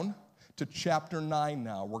down to chapter 9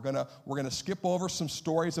 now. We're going to skip over some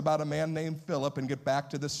stories about a man named Philip and get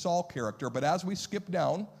back to this Saul character. But as we skip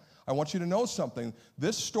down, I want you to know something.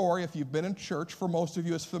 This story, if you've been in church, for most of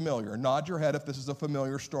you is familiar. Nod your head if this is a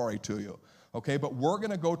familiar story to you. Okay, but we're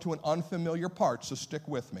going to go to an unfamiliar part, so stick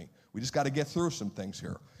with me. We just got to get through some things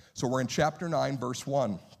here. So we're in chapter 9, verse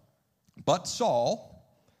 1. "But Saul,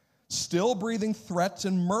 still breathing threats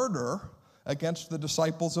and murder against the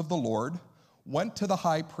disciples of the Lord, went to the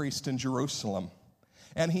high priest in Jerusalem.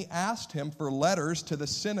 And he asked him for letters to the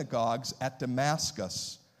synagogues at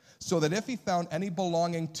Damascus, so that if he found any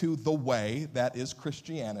belonging to the Way, that is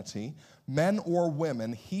Christianity, men or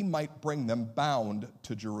women, he might bring them bound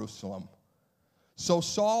to Jerusalem." So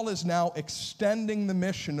Saul is now extending the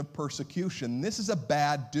mission of persecution. This is a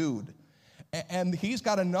bad dude. And he's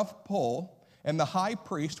got enough pull, and the high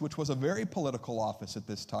priest, which was a very political office at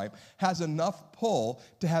this time, has enough pull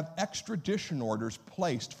to have extradition orders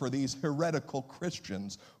placed for these heretical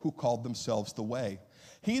Christians who called themselves the Way.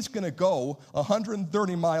 He's going to go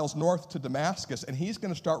 130 miles north to Damascus, and he's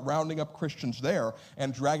going to start rounding up Christians there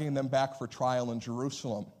and dragging them back for trial in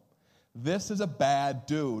Jerusalem. This is a bad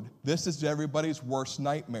dude. This is everybody's worst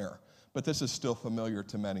nightmare. But this is still familiar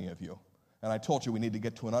to many of you. And I told you we need to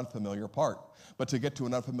get to an unfamiliar part. But to get to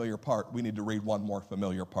an unfamiliar part, we need to read one more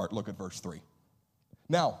familiar part. Look at verse 3.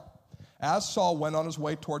 Now, as Saul went on his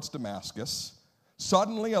way towards Damascus,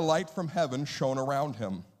 suddenly a light from heaven shone around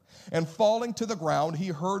him. And falling to the ground, he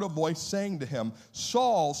heard a voice saying to him,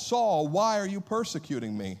 Saul, Saul, why are you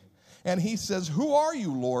persecuting me? And he says, Who are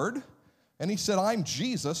you, Lord? And he said, I'm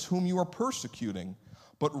Jesus, whom you are persecuting.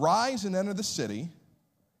 But rise and enter the city,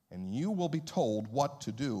 and you will be told what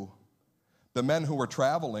to do. The men who were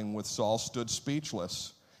traveling with Saul stood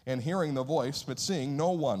speechless, and hearing the voice, but seeing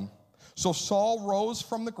no one. So Saul rose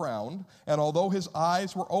from the ground, and although his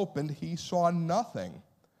eyes were opened, he saw nothing.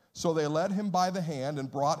 So they led him by the hand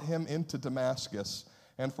and brought him into Damascus.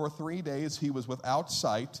 And for 3 days he was without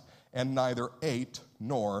sight, and neither ate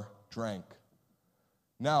nor drank.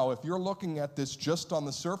 Now, if you're looking at this just on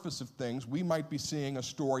the surface of things, we might be seeing a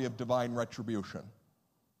story of divine retribution,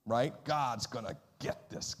 right? God's going to get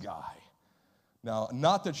this guy. Now,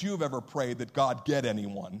 not that you've ever prayed that God get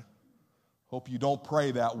anyone. Hope you don't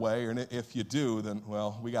pray that way, and if you do, then,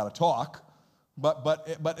 well, we got to talk. But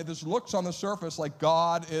it just looks on the surface like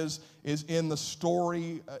God is in the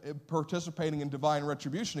story participating in divine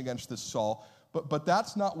retribution against this Saul. But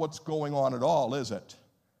that's not what's going on at all, is it?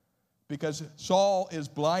 Because Saul is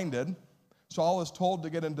blinded. Saul is told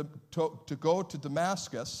to go to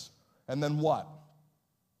Damascus, and then what?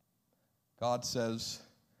 God says,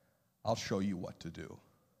 I'll show you what to do.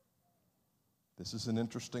 This is an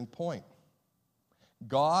interesting point.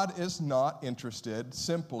 God is not interested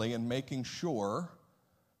simply in making sure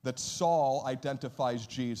that Saul identifies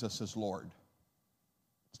Jesus as Lord.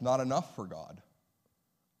 It's not enough for God.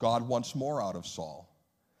 God wants more out of Saul.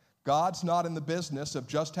 God's not in the business of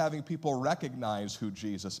just having people recognize who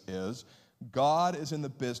Jesus is. God is in the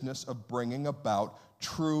business of bringing about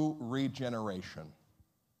true regeneration.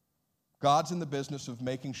 God's in the business of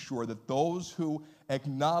making sure that those who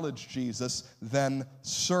acknowledge Jesus then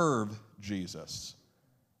serve Jesus.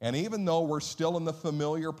 And even though we're still in the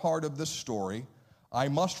familiar part of this story, I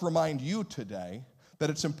must remind you today that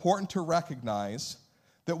it's important to recognize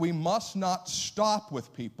that we must not stop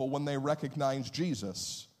with people when they recognize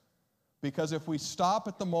Jesus. Because if we stop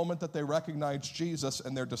at the moment that they recognize Jesus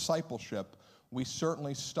and their discipleship, we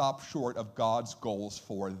certainly stop short of God's goals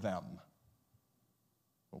for them.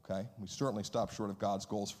 Okay? We certainly stop short of God's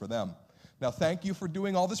goals for them. Now, thank you for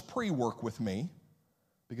doing all this pre-work with me,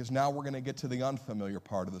 because now we're going to get to the unfamiliar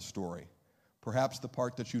part of the story, perhaps the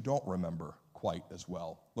part that you don't remember quite as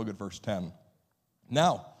well. Look at verse 10.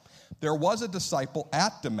 Now, there was a disciple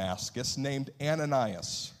at Damascus named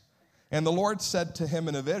Ananias, and the Lord said to him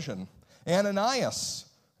in a vision, Ananias.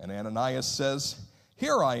 And Ananias says,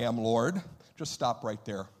 Here I am, Lord. Just stop right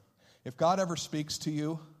there. If God ever speaks to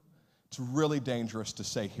you, it's really dangerous to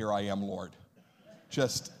say, Here I am, Lord.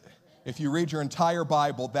 Just, if you read your entire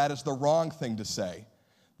Bible, that is the wrong thing to say.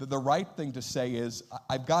 The right thing to say is,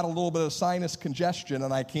 I've got a little bit of sinus congestion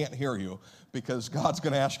and I can't hear you, because God's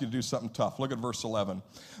going to ask you to do something tough. Look at verse 11.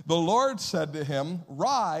 The Lord said to him,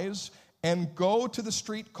 Rise and go to the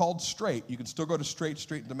street called Straight. You can still go to Straight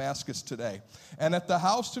Street in Damascus today. And at the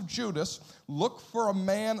house of Judas, look for a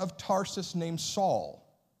man of Tarsus named Saul.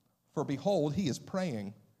 For behold, he is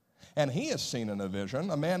praying. And he has seen in a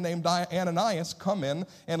vision a man named Ananias come in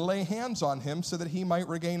and lay hands on him so that he might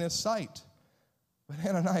regain his sight. But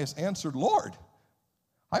Ananias answered, Lord,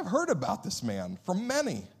 I've heard about this man from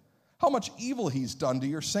many, how much evil he's done to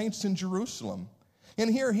your saints in Jerusalem. And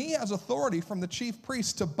here he has authority from the chief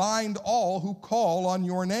priests to bind all who call on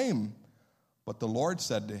your name. But the Lord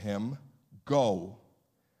said to him, Go,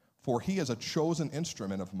 for he is a chosen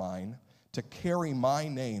instrument of mine to carry my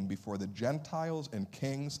name before the Gentiles and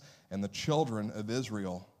kings and the children of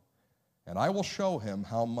Israel. And I will show him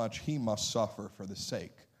how much he must suffer for the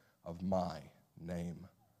sake of my name.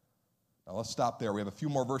 Now let's stop there. We have a few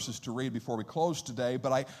more verses to read before we close today,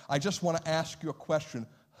 but I just want to ask you a question.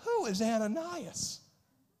 Who is Ananias?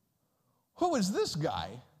 Who is this guy?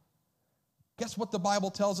 Guess what the Bible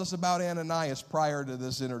tells us about Ananias prior to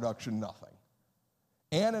this introduction? Nothing.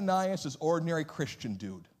 Ananias is ordinary Christian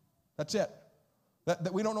dude. That's it.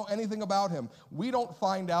 That we don't know anything about him. We don't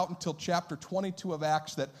find out until chapter 22 of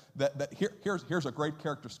Acts that here's a great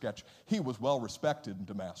character sketch. He was well respected in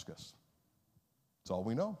Damascus. That's all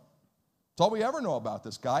we know. That's all we ever know about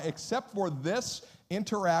this guy, except for this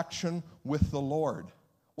interaction with the Lord.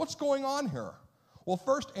 What's going on here? Well,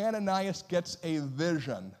 first, Ananias gets a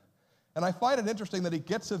vision. And I find it interesting that he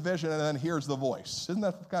gets a vision and then hears the voice. Isn't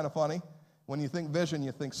that kind of funny? When you think vision,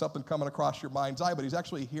 you think something coming across your mind's eye, but he's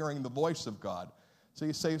actually hearing the voice of God. So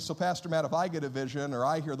you say, so Pastor Matt, if I get a vision or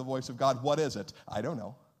I hear the voice of God, what is it? I don't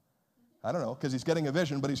know. I don't know, because he's getting a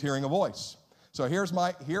vision, but he's hearing a voice. So here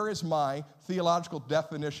is my theological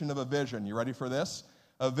definition of a vision. You ready for this?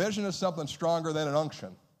 A vision is something stronger than an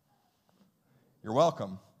unction. You're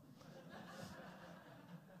welcome.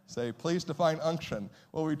 Say, please define unction.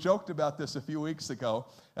 Well, we joked about this a few weeks ago.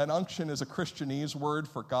 An unction is a Christianese word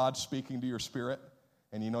for God speaking to your spirit,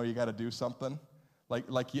 and you know you got to do something.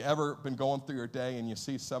 Like you ever been going through your day and you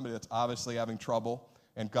see somebody that's obviously having trouble,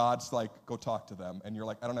 and God's like, go talk to them. And you're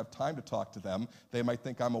like, I don't have time to talk to them. They might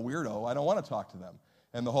think I'm a weirdo. I don't want to talk to them.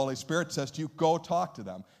 And the Holy Spirit says to you, go talk to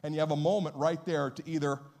them. And you have a moment right there to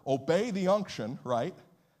either obey the unction, right,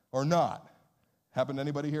 or not. Happened to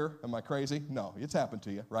anybody here? Am I crazy? No, it's happened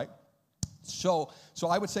to you, right? So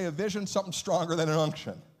I would say a vision, something stronger than an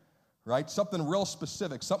unction, right? Something real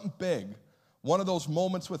specific, something big. One of those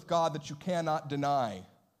moments with God that you cannot deny,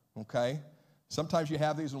 okay? Sometimes you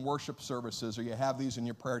have these in worship services or you have these in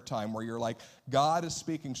your prayer time where you're like, God is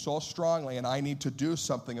speaking so strongly and I need to do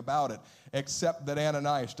something about it, except that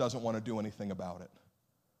Ananias doesn't want to do anything about it.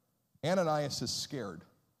 Ananias is scared.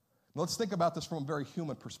 Now, let's think about this from a very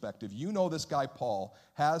human perspective. You know this guy, Paul,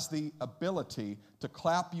 has the ability to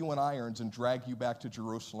clap you in irons and drag you back to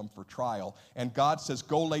Jerusalem for trial, and God says,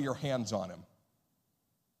 go lay your hands on him.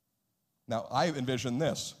 Now, I envision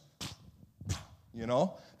this. You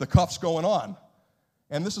know, the cuff's going on.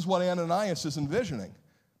 And this is what Ananias is envisioning.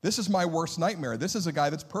 This is my worst nightmare. This is a guy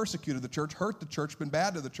that's persecuted the church, hurt the church, been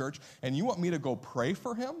bad to the church, and you want me to go pray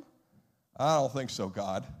for him? I don't think so,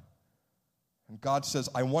 God. And God says,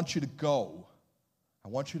 I want you to go. I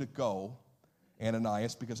want you to go,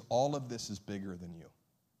 Ananias, because all of this is bigger than you.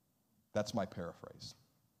 That's my paraphrase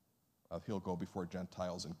of he'll go before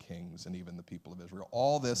Gentiles and kings and even the people of Israel.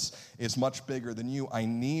 All this is much bigger than you. I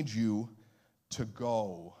need you to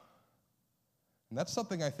go. And that's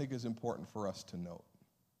something I think is important for us to note.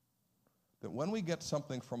 That when we get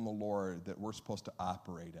something from the Lord that we're supposed to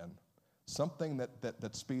operate in, something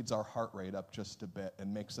that speeds our heart rate up just a bit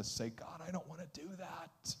and makes us say, God, I don't want to do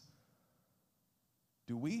that.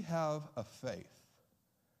 Do we have a faith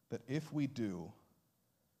that if we do,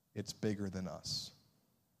 it's bigger than us?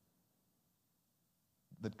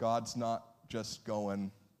 That God's not just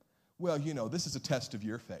going, well, you know, this is a test of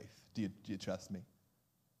your faith. Do you trust me?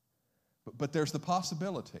 But there's the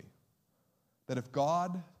possibility that if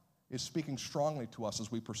God is speaking strongly to us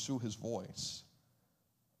as we pursue his voice,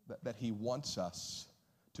 that he wants us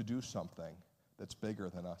to do something that's bigger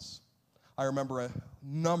than us. I remember a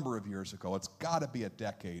number of years ago, it's got to be a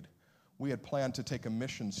decade, we had planned to take a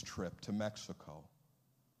missions trip to Mexico.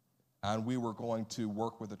 And we were going to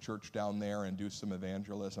work with a church down there and do some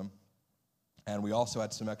evangelism. And we also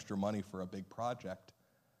had some extra money for a big project.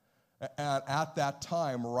 And at that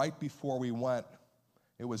time, right before we went,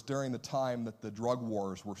 it was during the time that the drug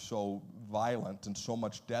wars were so violent and so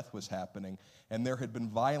much death was happening. And there had been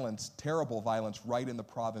violence, terrible violence, right in the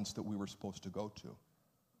province that we were supposed to go to.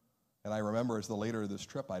 And I remember as the leader of this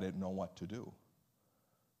trip, I didn't know what to do.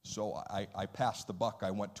 So I passed the buck. I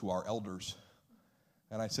went to our elders.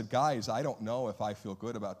 And I said, guys, I don't know if I feel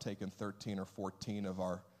good about taking 13 or 14 of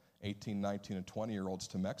our 18, 19, and 20-year-olds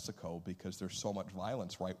to Mexico because there's so much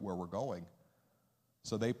violence right where we're going.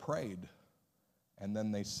 So they prayed. And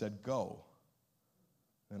then they said, go.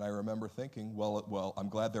 And I remember thinking, well, I'm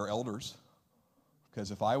glad they're elders,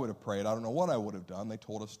 because if I would have prayed, I don't know what I would have done. They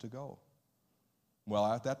told us to go. Well,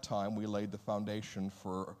 at that time, we laid the foundation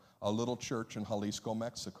for a little church in Jalisco,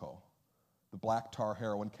 Mexico, the black tar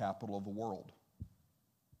heroin capital of the world.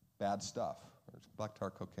 Bad stuff. There's black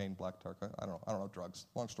tar cocaine, black tar, I don't know drugs.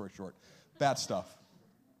 Long story short, bad stuff.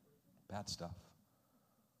 Bad stuff.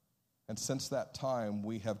 And since that time,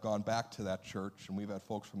 we have gone back to that church, and we've had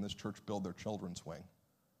folks from this church build their children's wing.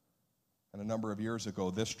 And a number of years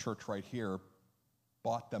ago, this church right here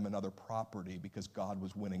bought them another property because God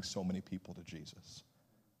was winning so many people to Jesus.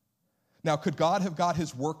 Now, could God have got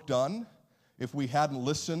his work done if we hadn't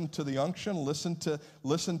listened to the unction, listened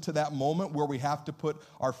to that moment where we have to put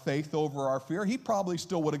our faith over our fear? He probably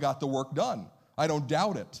still would have got the work done. I don't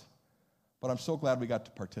doubt it. But I'm so glad we got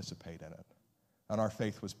to participate in it. And our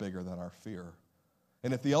faith was bigger than our fear.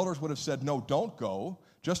 And if the elders would have said, no, don't go,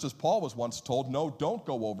 just as Paul was once told, no, don't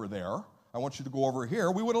go over there, I want you to go over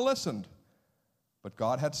here, we would have listened. But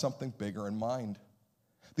God had something bigger in mind.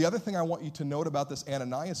 The other thing I want you to note about this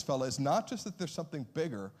Ananias fellow is not just that there's something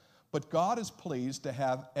bigger, but God is pleased to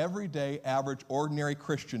have everyday, average, ordinary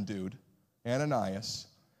Christian dude, Ananias,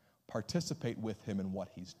 participate with him in what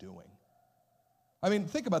he's doing. I mean,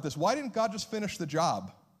 think about this. Why didn't God just finish the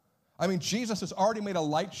job? I mean, Jesus has already made a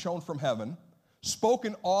light shone from heaven,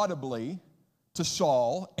 spoken audibly to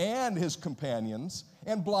Saul and his companions,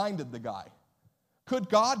 and blinded the guy. Could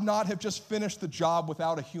God not have just finished the job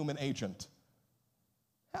without a human agent?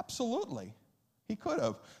 Absolutely. He could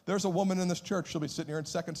have. There's a woman in this church. She'll be sitting here in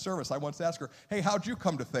second service. I once asked her, hey, how'd you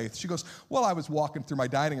come to faith? She goes, well, I was walking through my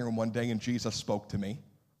dining room one day and Jesus spoke to me.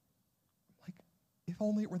 Like, if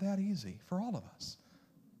only it were that easy for all of us.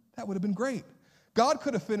 That would have been great. God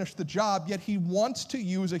could have finished the job, yet he wants to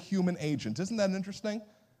use a human agent. Isn't that interesting?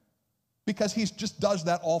 Because he just does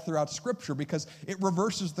that all throughout Scripture, because it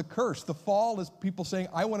reverses the curse. The fall is people saying,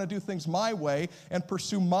 I want to do things my way and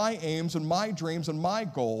pursue my aims and my dreams and my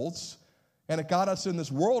goals, and it got us in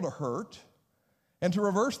this world of hurt. And to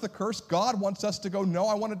reverse the curse, God wants us to go, no,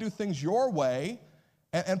 I want to do things your way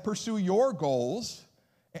and pursue your goals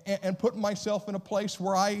and put myself in a place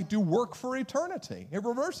where I do work for eternity. It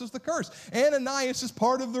reverses the curse. Ananias is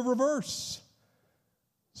part of the reverse.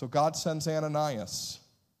 So God sends Ananias,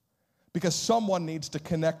 because someone needs to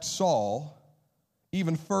connect Saul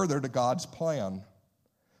even further to God's plan.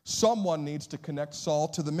 Someone needs to connect Saul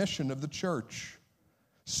to the mission of the church.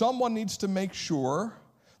 Someone needs to make sure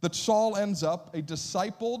that Saul ends up a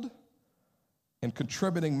discipled and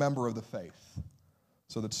contributing member of the faith,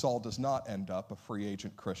 so that Saul does not end up a free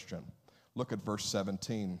agent Christian. Look at verse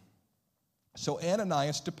 17. So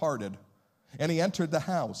Ananias departed, and he entered the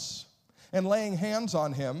house, and laying hands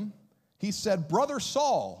on him, he said, Brother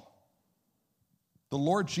Saul, the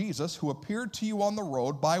Lord Jesus, who appeared to you on the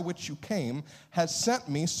road by which you came, has sent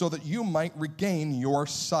me so that you might regain your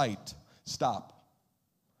sight. Stop.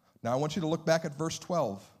 Now I want you to look back at verse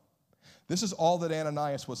 12. This is all that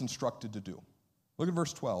Ananias was instructed to do. Look at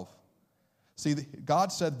verse 12. See,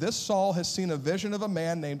 God said, this Saul has seen a vision of a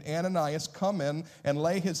man named Ananias come in and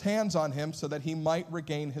lay his hands on him so that he might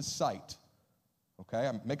regain his sight. Okay,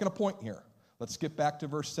 I'm making a point here. Let's skip back to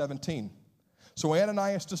verse 17. So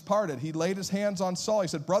Ananias departed. He laid his hands on Saul. He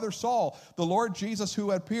said, Brother Saul, the Lord Jesus,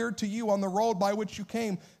 who appeared to you on the road by which you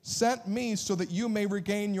came, sent me so that you may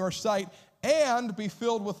regain your sight and be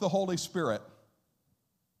filled with the Holy Spirit.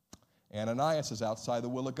 Ananias is outside the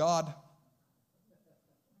will of God.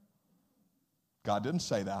 God didn't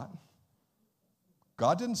say that.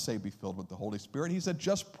 God didn't say be filled with the Holy Spirit. He said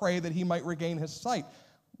just pray that he might regain his sight.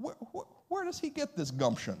 Where does he get this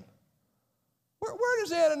gumption? Where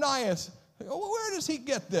does Ananias... Where does he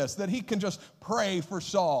get this, that he can just pray for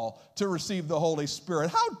Saul to receive the Holy Spirit?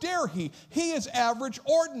 How dare he? He is average,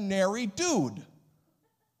 ordinary dude.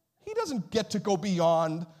 He doesn't get to go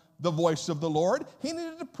beyond the voice of the Lord. He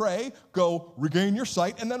needed to pray, go regain your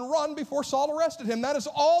sight, and then run before Saul arrested him. That is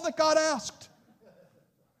all that God asked.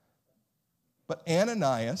 But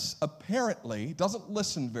Ananias apparently doesn't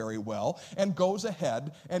listen very well and goes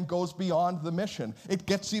ahead and goes beyond the mission. It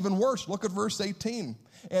gets even worse. Look at verse 18.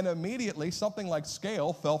 And immediately something like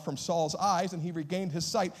scale fell from Saul's eyes and he regained his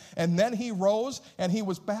sight. And then he rose and he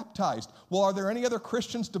was baptized. Well, are there any other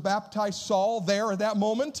Christians to baptize Saul there at that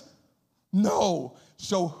moment? No.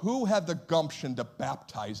 So who had the gumption to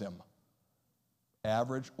baptize him?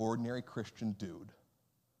 Average, ordinary Christian dude,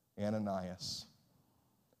 Ananias.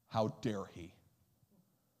 How dare he?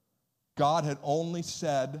 God had only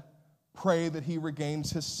said, pray that he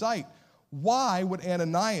regains his sight. Why would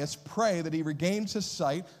Ananias pray that he regains his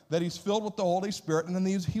sight, that he's filled with the Holy Spirit, and then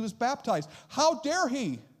he was baptized? How dare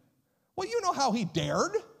he? Well, you know how he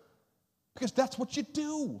dared. Because that's what you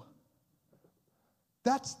do.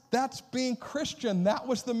 That's being Christian. That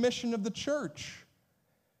was the mission of the church.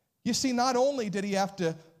 You see, not only did he have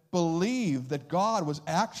to believe that God was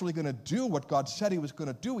actually going to do what God said he was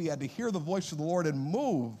going to do, he had to hear the voice of the Lord and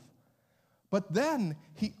move. But then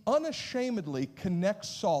he unashamedly connects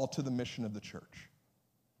Saul to the mission of the church.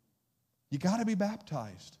 You got to be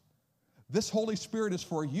baptized. This Holy Spirit is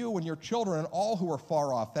for you and your children and all who are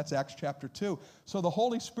far off. That's Acts chapter 2. So the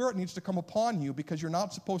Holy Spirit needs to come upon you because you're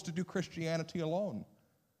not supposed to do Christianity alone.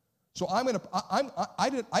 So I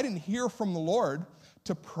didn't hear from the Lord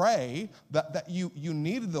to pray that you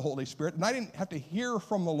needed the Holy Spirit, and I didn't have to hear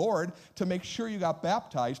from the Lord to make sure you got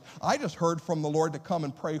baptized. I just heard from the Lord to come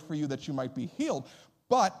and pray for you that you might be healed.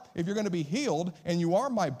 But if you're going to be healed and you are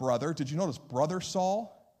my brother, did you notice brother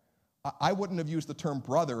Saul? I wouldn't have used the term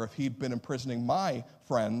brother if he'd been imprisoning my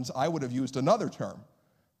friends. I would have used another term.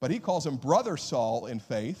 But he calls him brother Saul in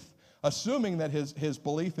faith, assuming that his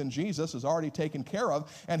belief in Jesus is already taken care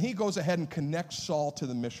of, and he goes ahead and connects Saul to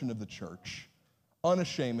the mission of the church,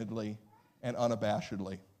 unashamedly and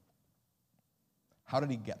unabashedly. How did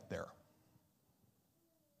he get there?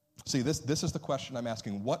 See, this is the question I'm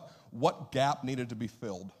asking. What gap needed to be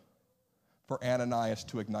filled for Ananias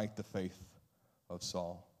to ignite the faith of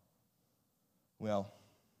Saul? Well,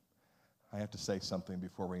 I have to say something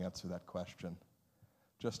before we answer that question.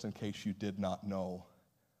 Just in case you did not know,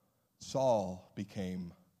 Saul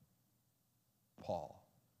became Paul.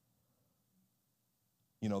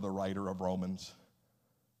 You know, the writer of Romans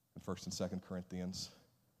and 1st and 2nd Corinthians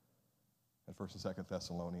and 1st and 2nd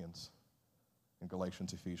Thessalonians and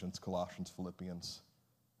Galatians, Ephesians, Colossians, Philippians,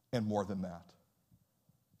 and more than that.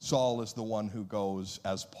 Saul is the one who goes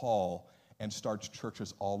as Paul and starts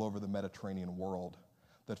churches all over the Mediterranean world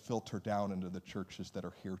that filter down into the churches that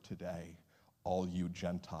are here today, all you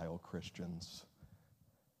Gentile Christians.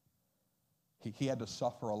 He had to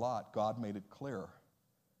suffer a lot. God made it clear.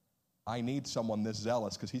 I need someone this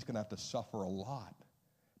zealous because he's going to have to suffer a lot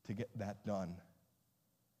to get that done.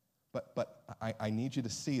 But I need you to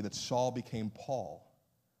see that Saul became Paul.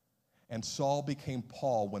 And Saul became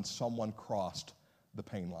Paul when someone crossed the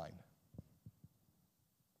pain line.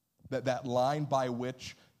 That line by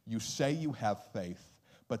which you say you have faith,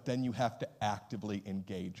 but then you have to actively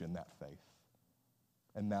engage in that faith.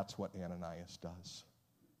 And that's what Ananias does.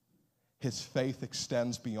 His faith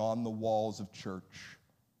extends beyond the walls of church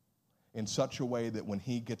in such a way that when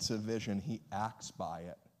he gets a vision, he acts by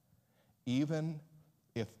it. Even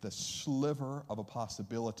if the sliver of a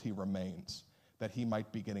possibility remains that he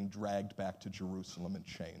might be getting dragged back to Jerusalem in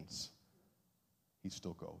chains, he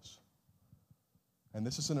still goes. And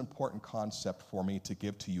this is an important concept for me to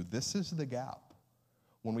give to you. This is the gap.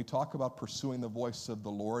 When we talk about pursuing the voice of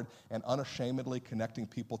the Lord and unashamedly connecting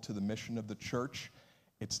people to the mission of the church,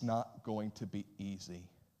 it's not going to be easy.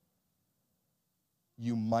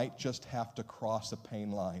 You might just have to cross a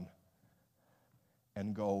pain line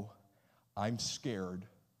and go, I'm scared,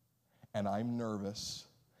 and I'm nervous,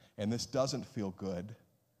 and this doesn't feel good,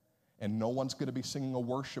 and no one's going to be singing a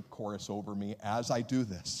worship chorus over me as I do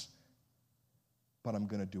this, but I'm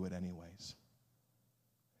going to do it anyways.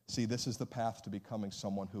 See, this is the path to becoming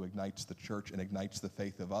someone who ignites the church and ignites the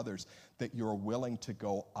faith of others, that you're willing to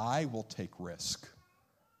go, I will take risk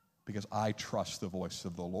because I trust the voice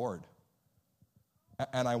of the Lord.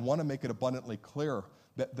 And I want to make it abundantly clear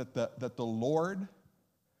that the Lord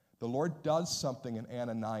does something in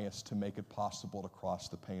Ananias to make it possible to cross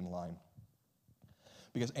the pain line.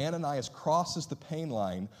 Because Ananias crosses the pain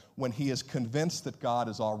line when he is convinced that God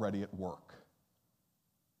is already at work.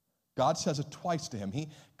 God says it twice to him.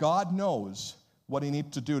 God knows what he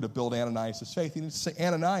needs to do to build Ananias' faith. He needs to say,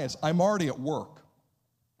 Ananias, I'm already at work.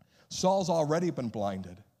 Saul's already been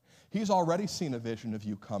blinded. He's already seen a vision of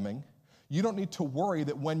you coming. You don't need to worry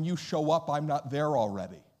that when you show up, I'm not there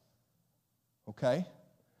already. Okay?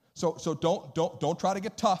 So don't try to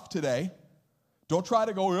get tough today. Don't try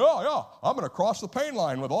to go, yeah, I'm going to cross the pain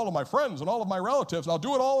line with all of my friends and all of my relatives, and I'll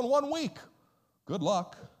do it all in 1 week. Good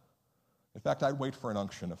luck. In fact, I'd wait for an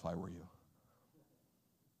unction if I were you.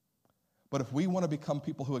 But if we want to become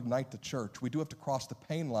people who ignite the church, we do have to cross the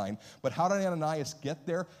pain line. But how did Ananias get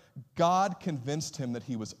there? God convinced him that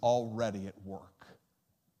he was already at work.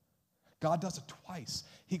 God does it twice.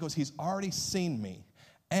 He goes, he's already seen me.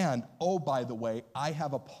 And, oh, by the way, I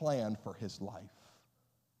have a plan for his life.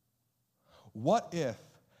 What if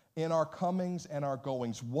in our comings and our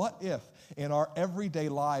goings, what if in our everyday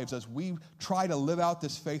lives as we try to live out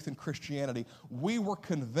this faith in Christianity, we were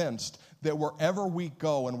convinced that wherever we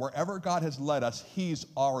go and wherever God has led us, he's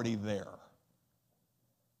already there?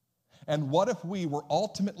 And what if we were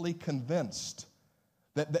ultimately convinced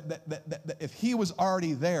that if he was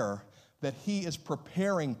already there, that he is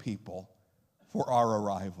preparing people for our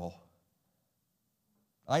arrival?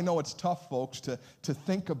 I know it's tough, folks, to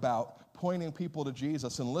think about pointing people to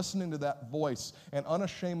Jesus and listening to that voice and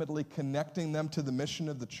unashamedly connecting them to the mission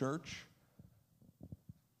of the church.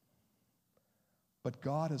 But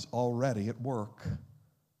God is already at work.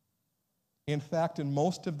 In fact, in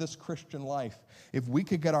most of this Christian life, if we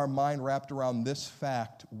could get our mind wrapped around this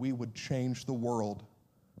fact, we would change the world.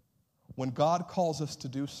 When God calls us to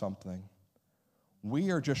do something,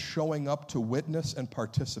 we are just showing up to witness and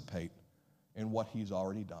participate in what he's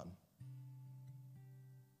already done.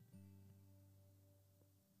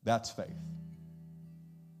 That's faith.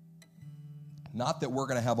 Not that we're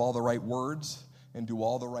going to have all the right words and do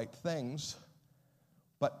all the right things,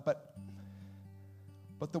 but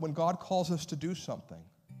that when God calls us to do something,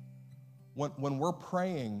 when we're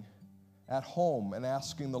praying at home and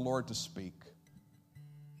asking the Lord to speak,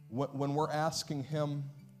 when we're asking him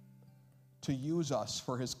to use us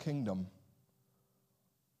for his kingdom,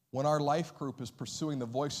 when our life group is pursuing the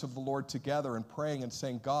voice of the Lord together and praying and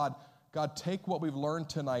saying, God, take what we've learned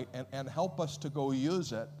tonight and help us to go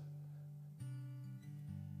use it,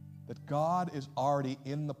 that God is already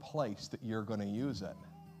in the place that you're going to use it.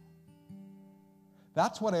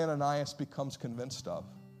 That's what Ananias becomes convinced of.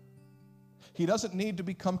 He doesn't need to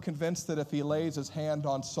become convinced that if he lays his hand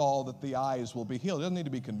on Saul that the eyes will be healed. He doesn't need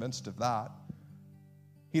to be convinced of that.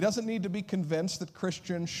 He doesn't need to be convinced that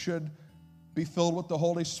Christians should be filled with the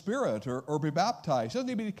Holy Spirit or be baptized. He doesn't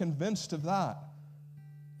need to be convinced of that.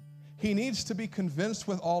 He needs to be convinced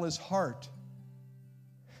with all his heart.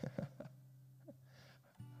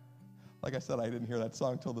 Like I said, I didn't hear that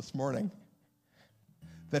song till this morning.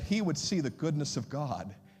 That he would see the goodness of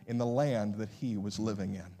God in the land that he was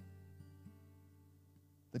living in.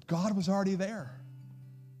 That God was already there.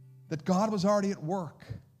 That God was already at work.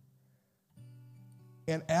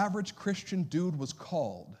 An average Christian dude was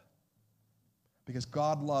called because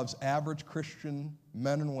God loves average Christian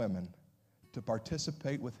men and women to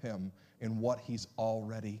participate with him in what he's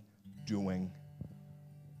already doing.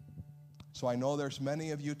 So I know there's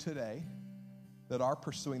many of you today that are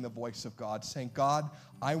pursuing the voice of God, saying, God,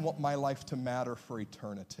 I want my life to matter for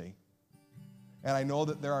eternity. And I know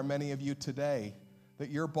that there are many of you today that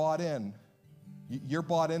you're bought in. You're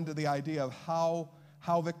bought into the idea of how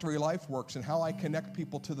Victory Life works and how I connect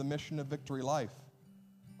people to the mission of Victory Life.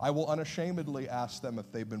 I will unashamedly ask them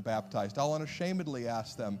if they've been baptized. I'll unashamedly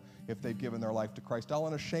ask them if they've given their life to Christ. I'll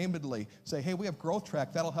unashamedly say, hey, we have Growth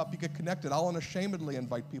Track. That'll help you get connected. I'll unashamedly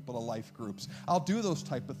invite people to life groups. I'll do those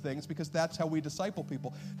type of things because that's how we disciple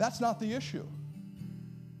people. That's not the issue.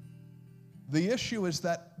 The issue is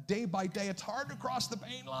that day by day, it's hard to cross the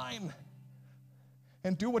pain line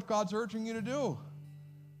and do what God's urging you to do.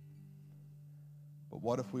 But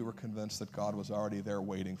what if we were convinced that God was already there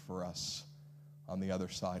waiting for us on the other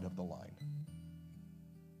side of the line?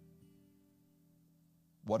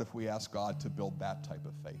 What if we asked God to build that type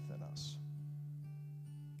of faith in us?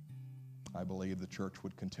 I believe the church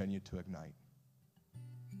would continue to ignite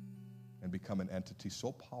and become an entity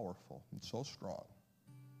so powerful and so strong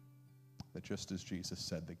that just as Jesus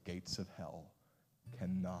said, the gates of hell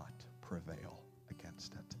cannot prevail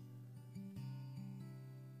against it.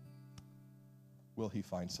 Will he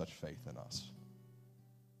find such faith in us?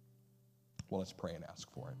 Well, let's pray and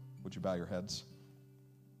ask for it. Would you bow your heads?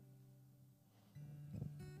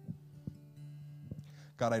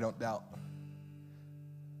 God, I don't doubt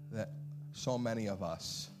that so many of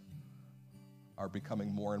us are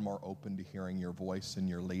becoming more and more open to hearing your voice and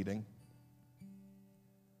your leading.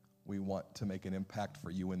 We want to make an impact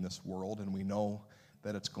for you in this world, and we know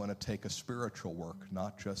that it's going to take a spiritual work,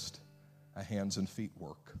 not just a hands and feet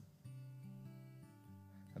work.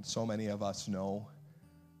 And so many of us know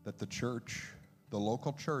that the church, the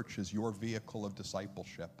local church, is your vehicle of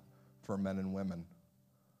discipleship for men and women.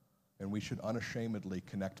 And we should unashamedly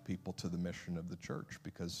connect people to the mission of the church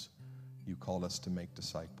because you called us to make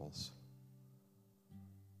disciples.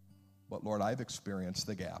 But Lord, I've experienced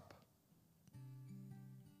the gap.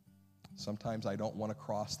 Sometimes I don't want to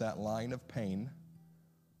cross that line of pain,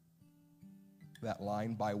 that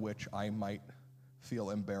line by which I might feel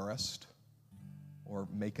embarrassed or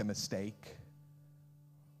make a mistake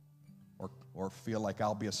or feel like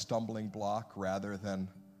I'll be a stumbling block rather than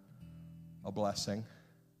a blessing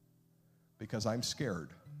because I'm scared.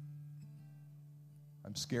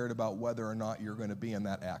 I'm scared about whether or not you're going to be in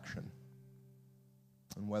that action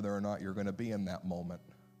and whether or not you're going to be in that moment.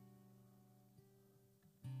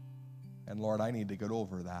 And Lord, I need to get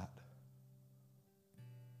over that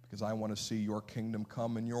because I want to see your kingdom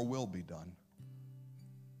come and your will be done.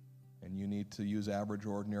 And you need to use average,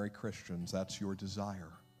 ordinary Christians. That's your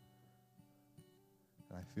desire.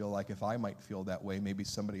 And I feel like if I might feel that way, maybe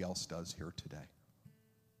somebody else does here today.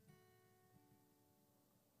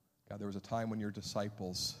 God, there was a time when your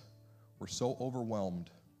disciples were so overwhelmed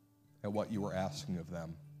at what you were asking of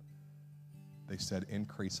them, they said,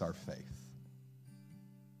 increase our faith.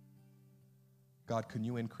 God, can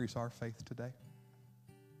you increase our faith today?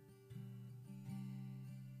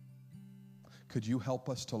 Could you help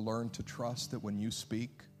us to learn to trust that when you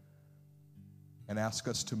speak and ask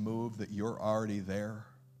us to move, that you're already there?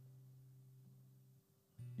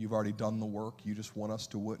 You've already done the work. You just want us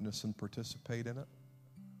to witness and participate in it?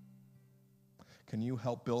 Can you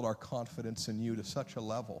help build our confidence in you to such a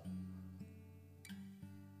level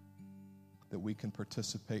that we can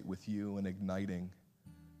participate with you in igniting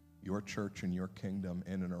your church and your kingdom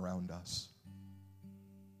in and around us?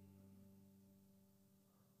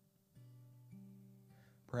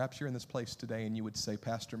 Perhaps you're in this place today and you would say,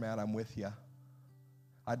 Pastor Matt, I'm with you.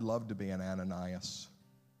 I'd love to be an Ananias.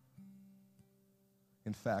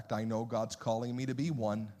 In fact, I know God's calling me to be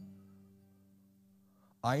one.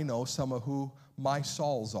 I know some of who my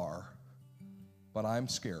Sauls are, but I'm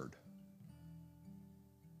scared.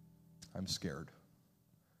 I'm scared.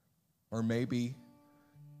 Or maybe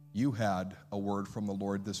you had a word from the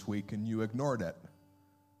Lord this week and you ignored it.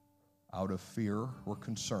 out of fear or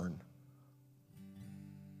concern,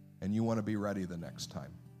 and you want to be ready the next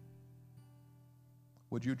time,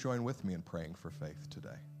 would you join with me in praying for faith today?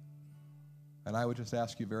 And I would just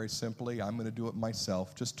ask you very simply, I'm going to do it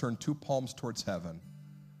myself, just turn 2 palms towards heaven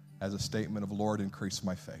as a statement of, Lord, increase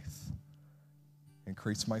my faith.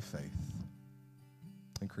 Increase my faith.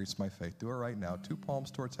 Increase my faith. Do it right now. 2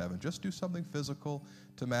 palms towards heaven. Just do something physical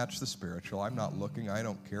to match the spiritual. I'm not looking. I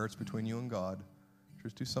don't care. It's between you and God.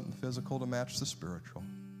 Just do something physical to match the spiritual.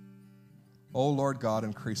 Oh, Lord God,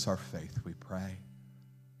 increase our faith, we pray.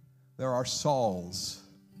 There are Sauls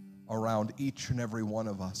around each and every one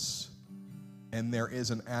of us, and there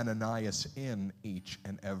is an Ananias in each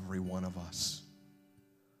and every one of us.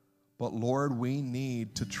 But Lord, we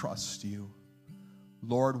need to trust you.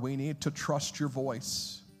 Lord, we need to trust your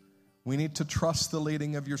voice. We need to trust the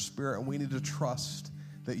leading of your Spirit, and we need to trust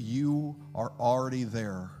that you are already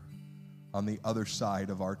there on the other side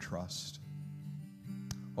of our trust.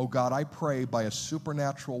 Oh God, I pray by a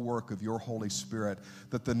supernatural work of your Holy Spirit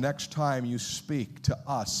that the next time you speak to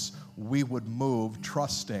us, we would move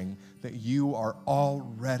trusting that you are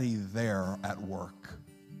already there at work.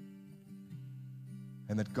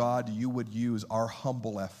 And that, God, you would use our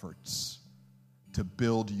humble efforts to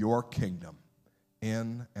build your kingdom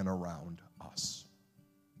in and around us.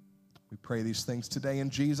 We pray these things today in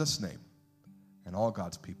Jesus' name. And all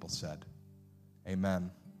God's people said,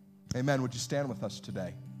 amen. Amen. Would you stand with us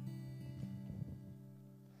today?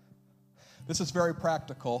 This is very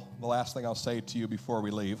practical. The last thing I'll say to you before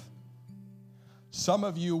we leave. Some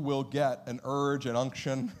of you will get an urge, an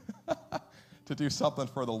unction to do something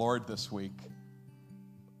for the Lord this week.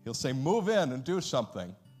 He'll say, move in and do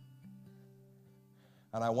something.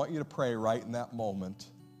 And I want you to pray right in that moment,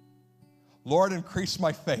 Lord, increase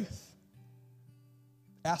my faith.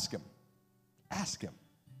 Ask him. Ask him.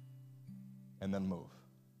 And then move.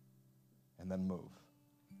 And then move.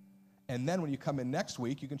 And then when you come in next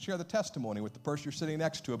week, you can share the testimony with the person you're sitting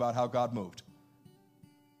next to about how God moved.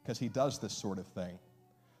 Because he does this sort of thing.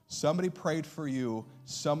 Somebody prayed for you.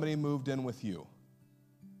 Somebody moved in with you.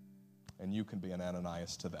 And you can be an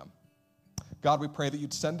Ananias to them. God, we pray that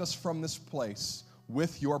you'd send us from this place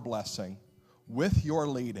with your blessing, with your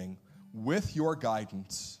leading, with your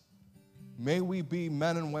guidance. May we be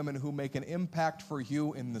men and women who make an impact for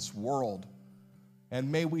you in this world.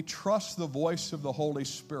 And may we trust the voice of the Holy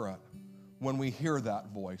Spirit when we hear that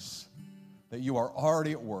voice, that you are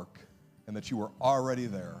already at work and that you are already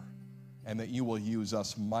there and that you will use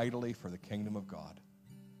us mightily for the kingdom of God.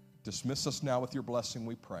 Dismiss us now with your blessing,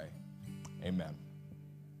 we pray. Amen.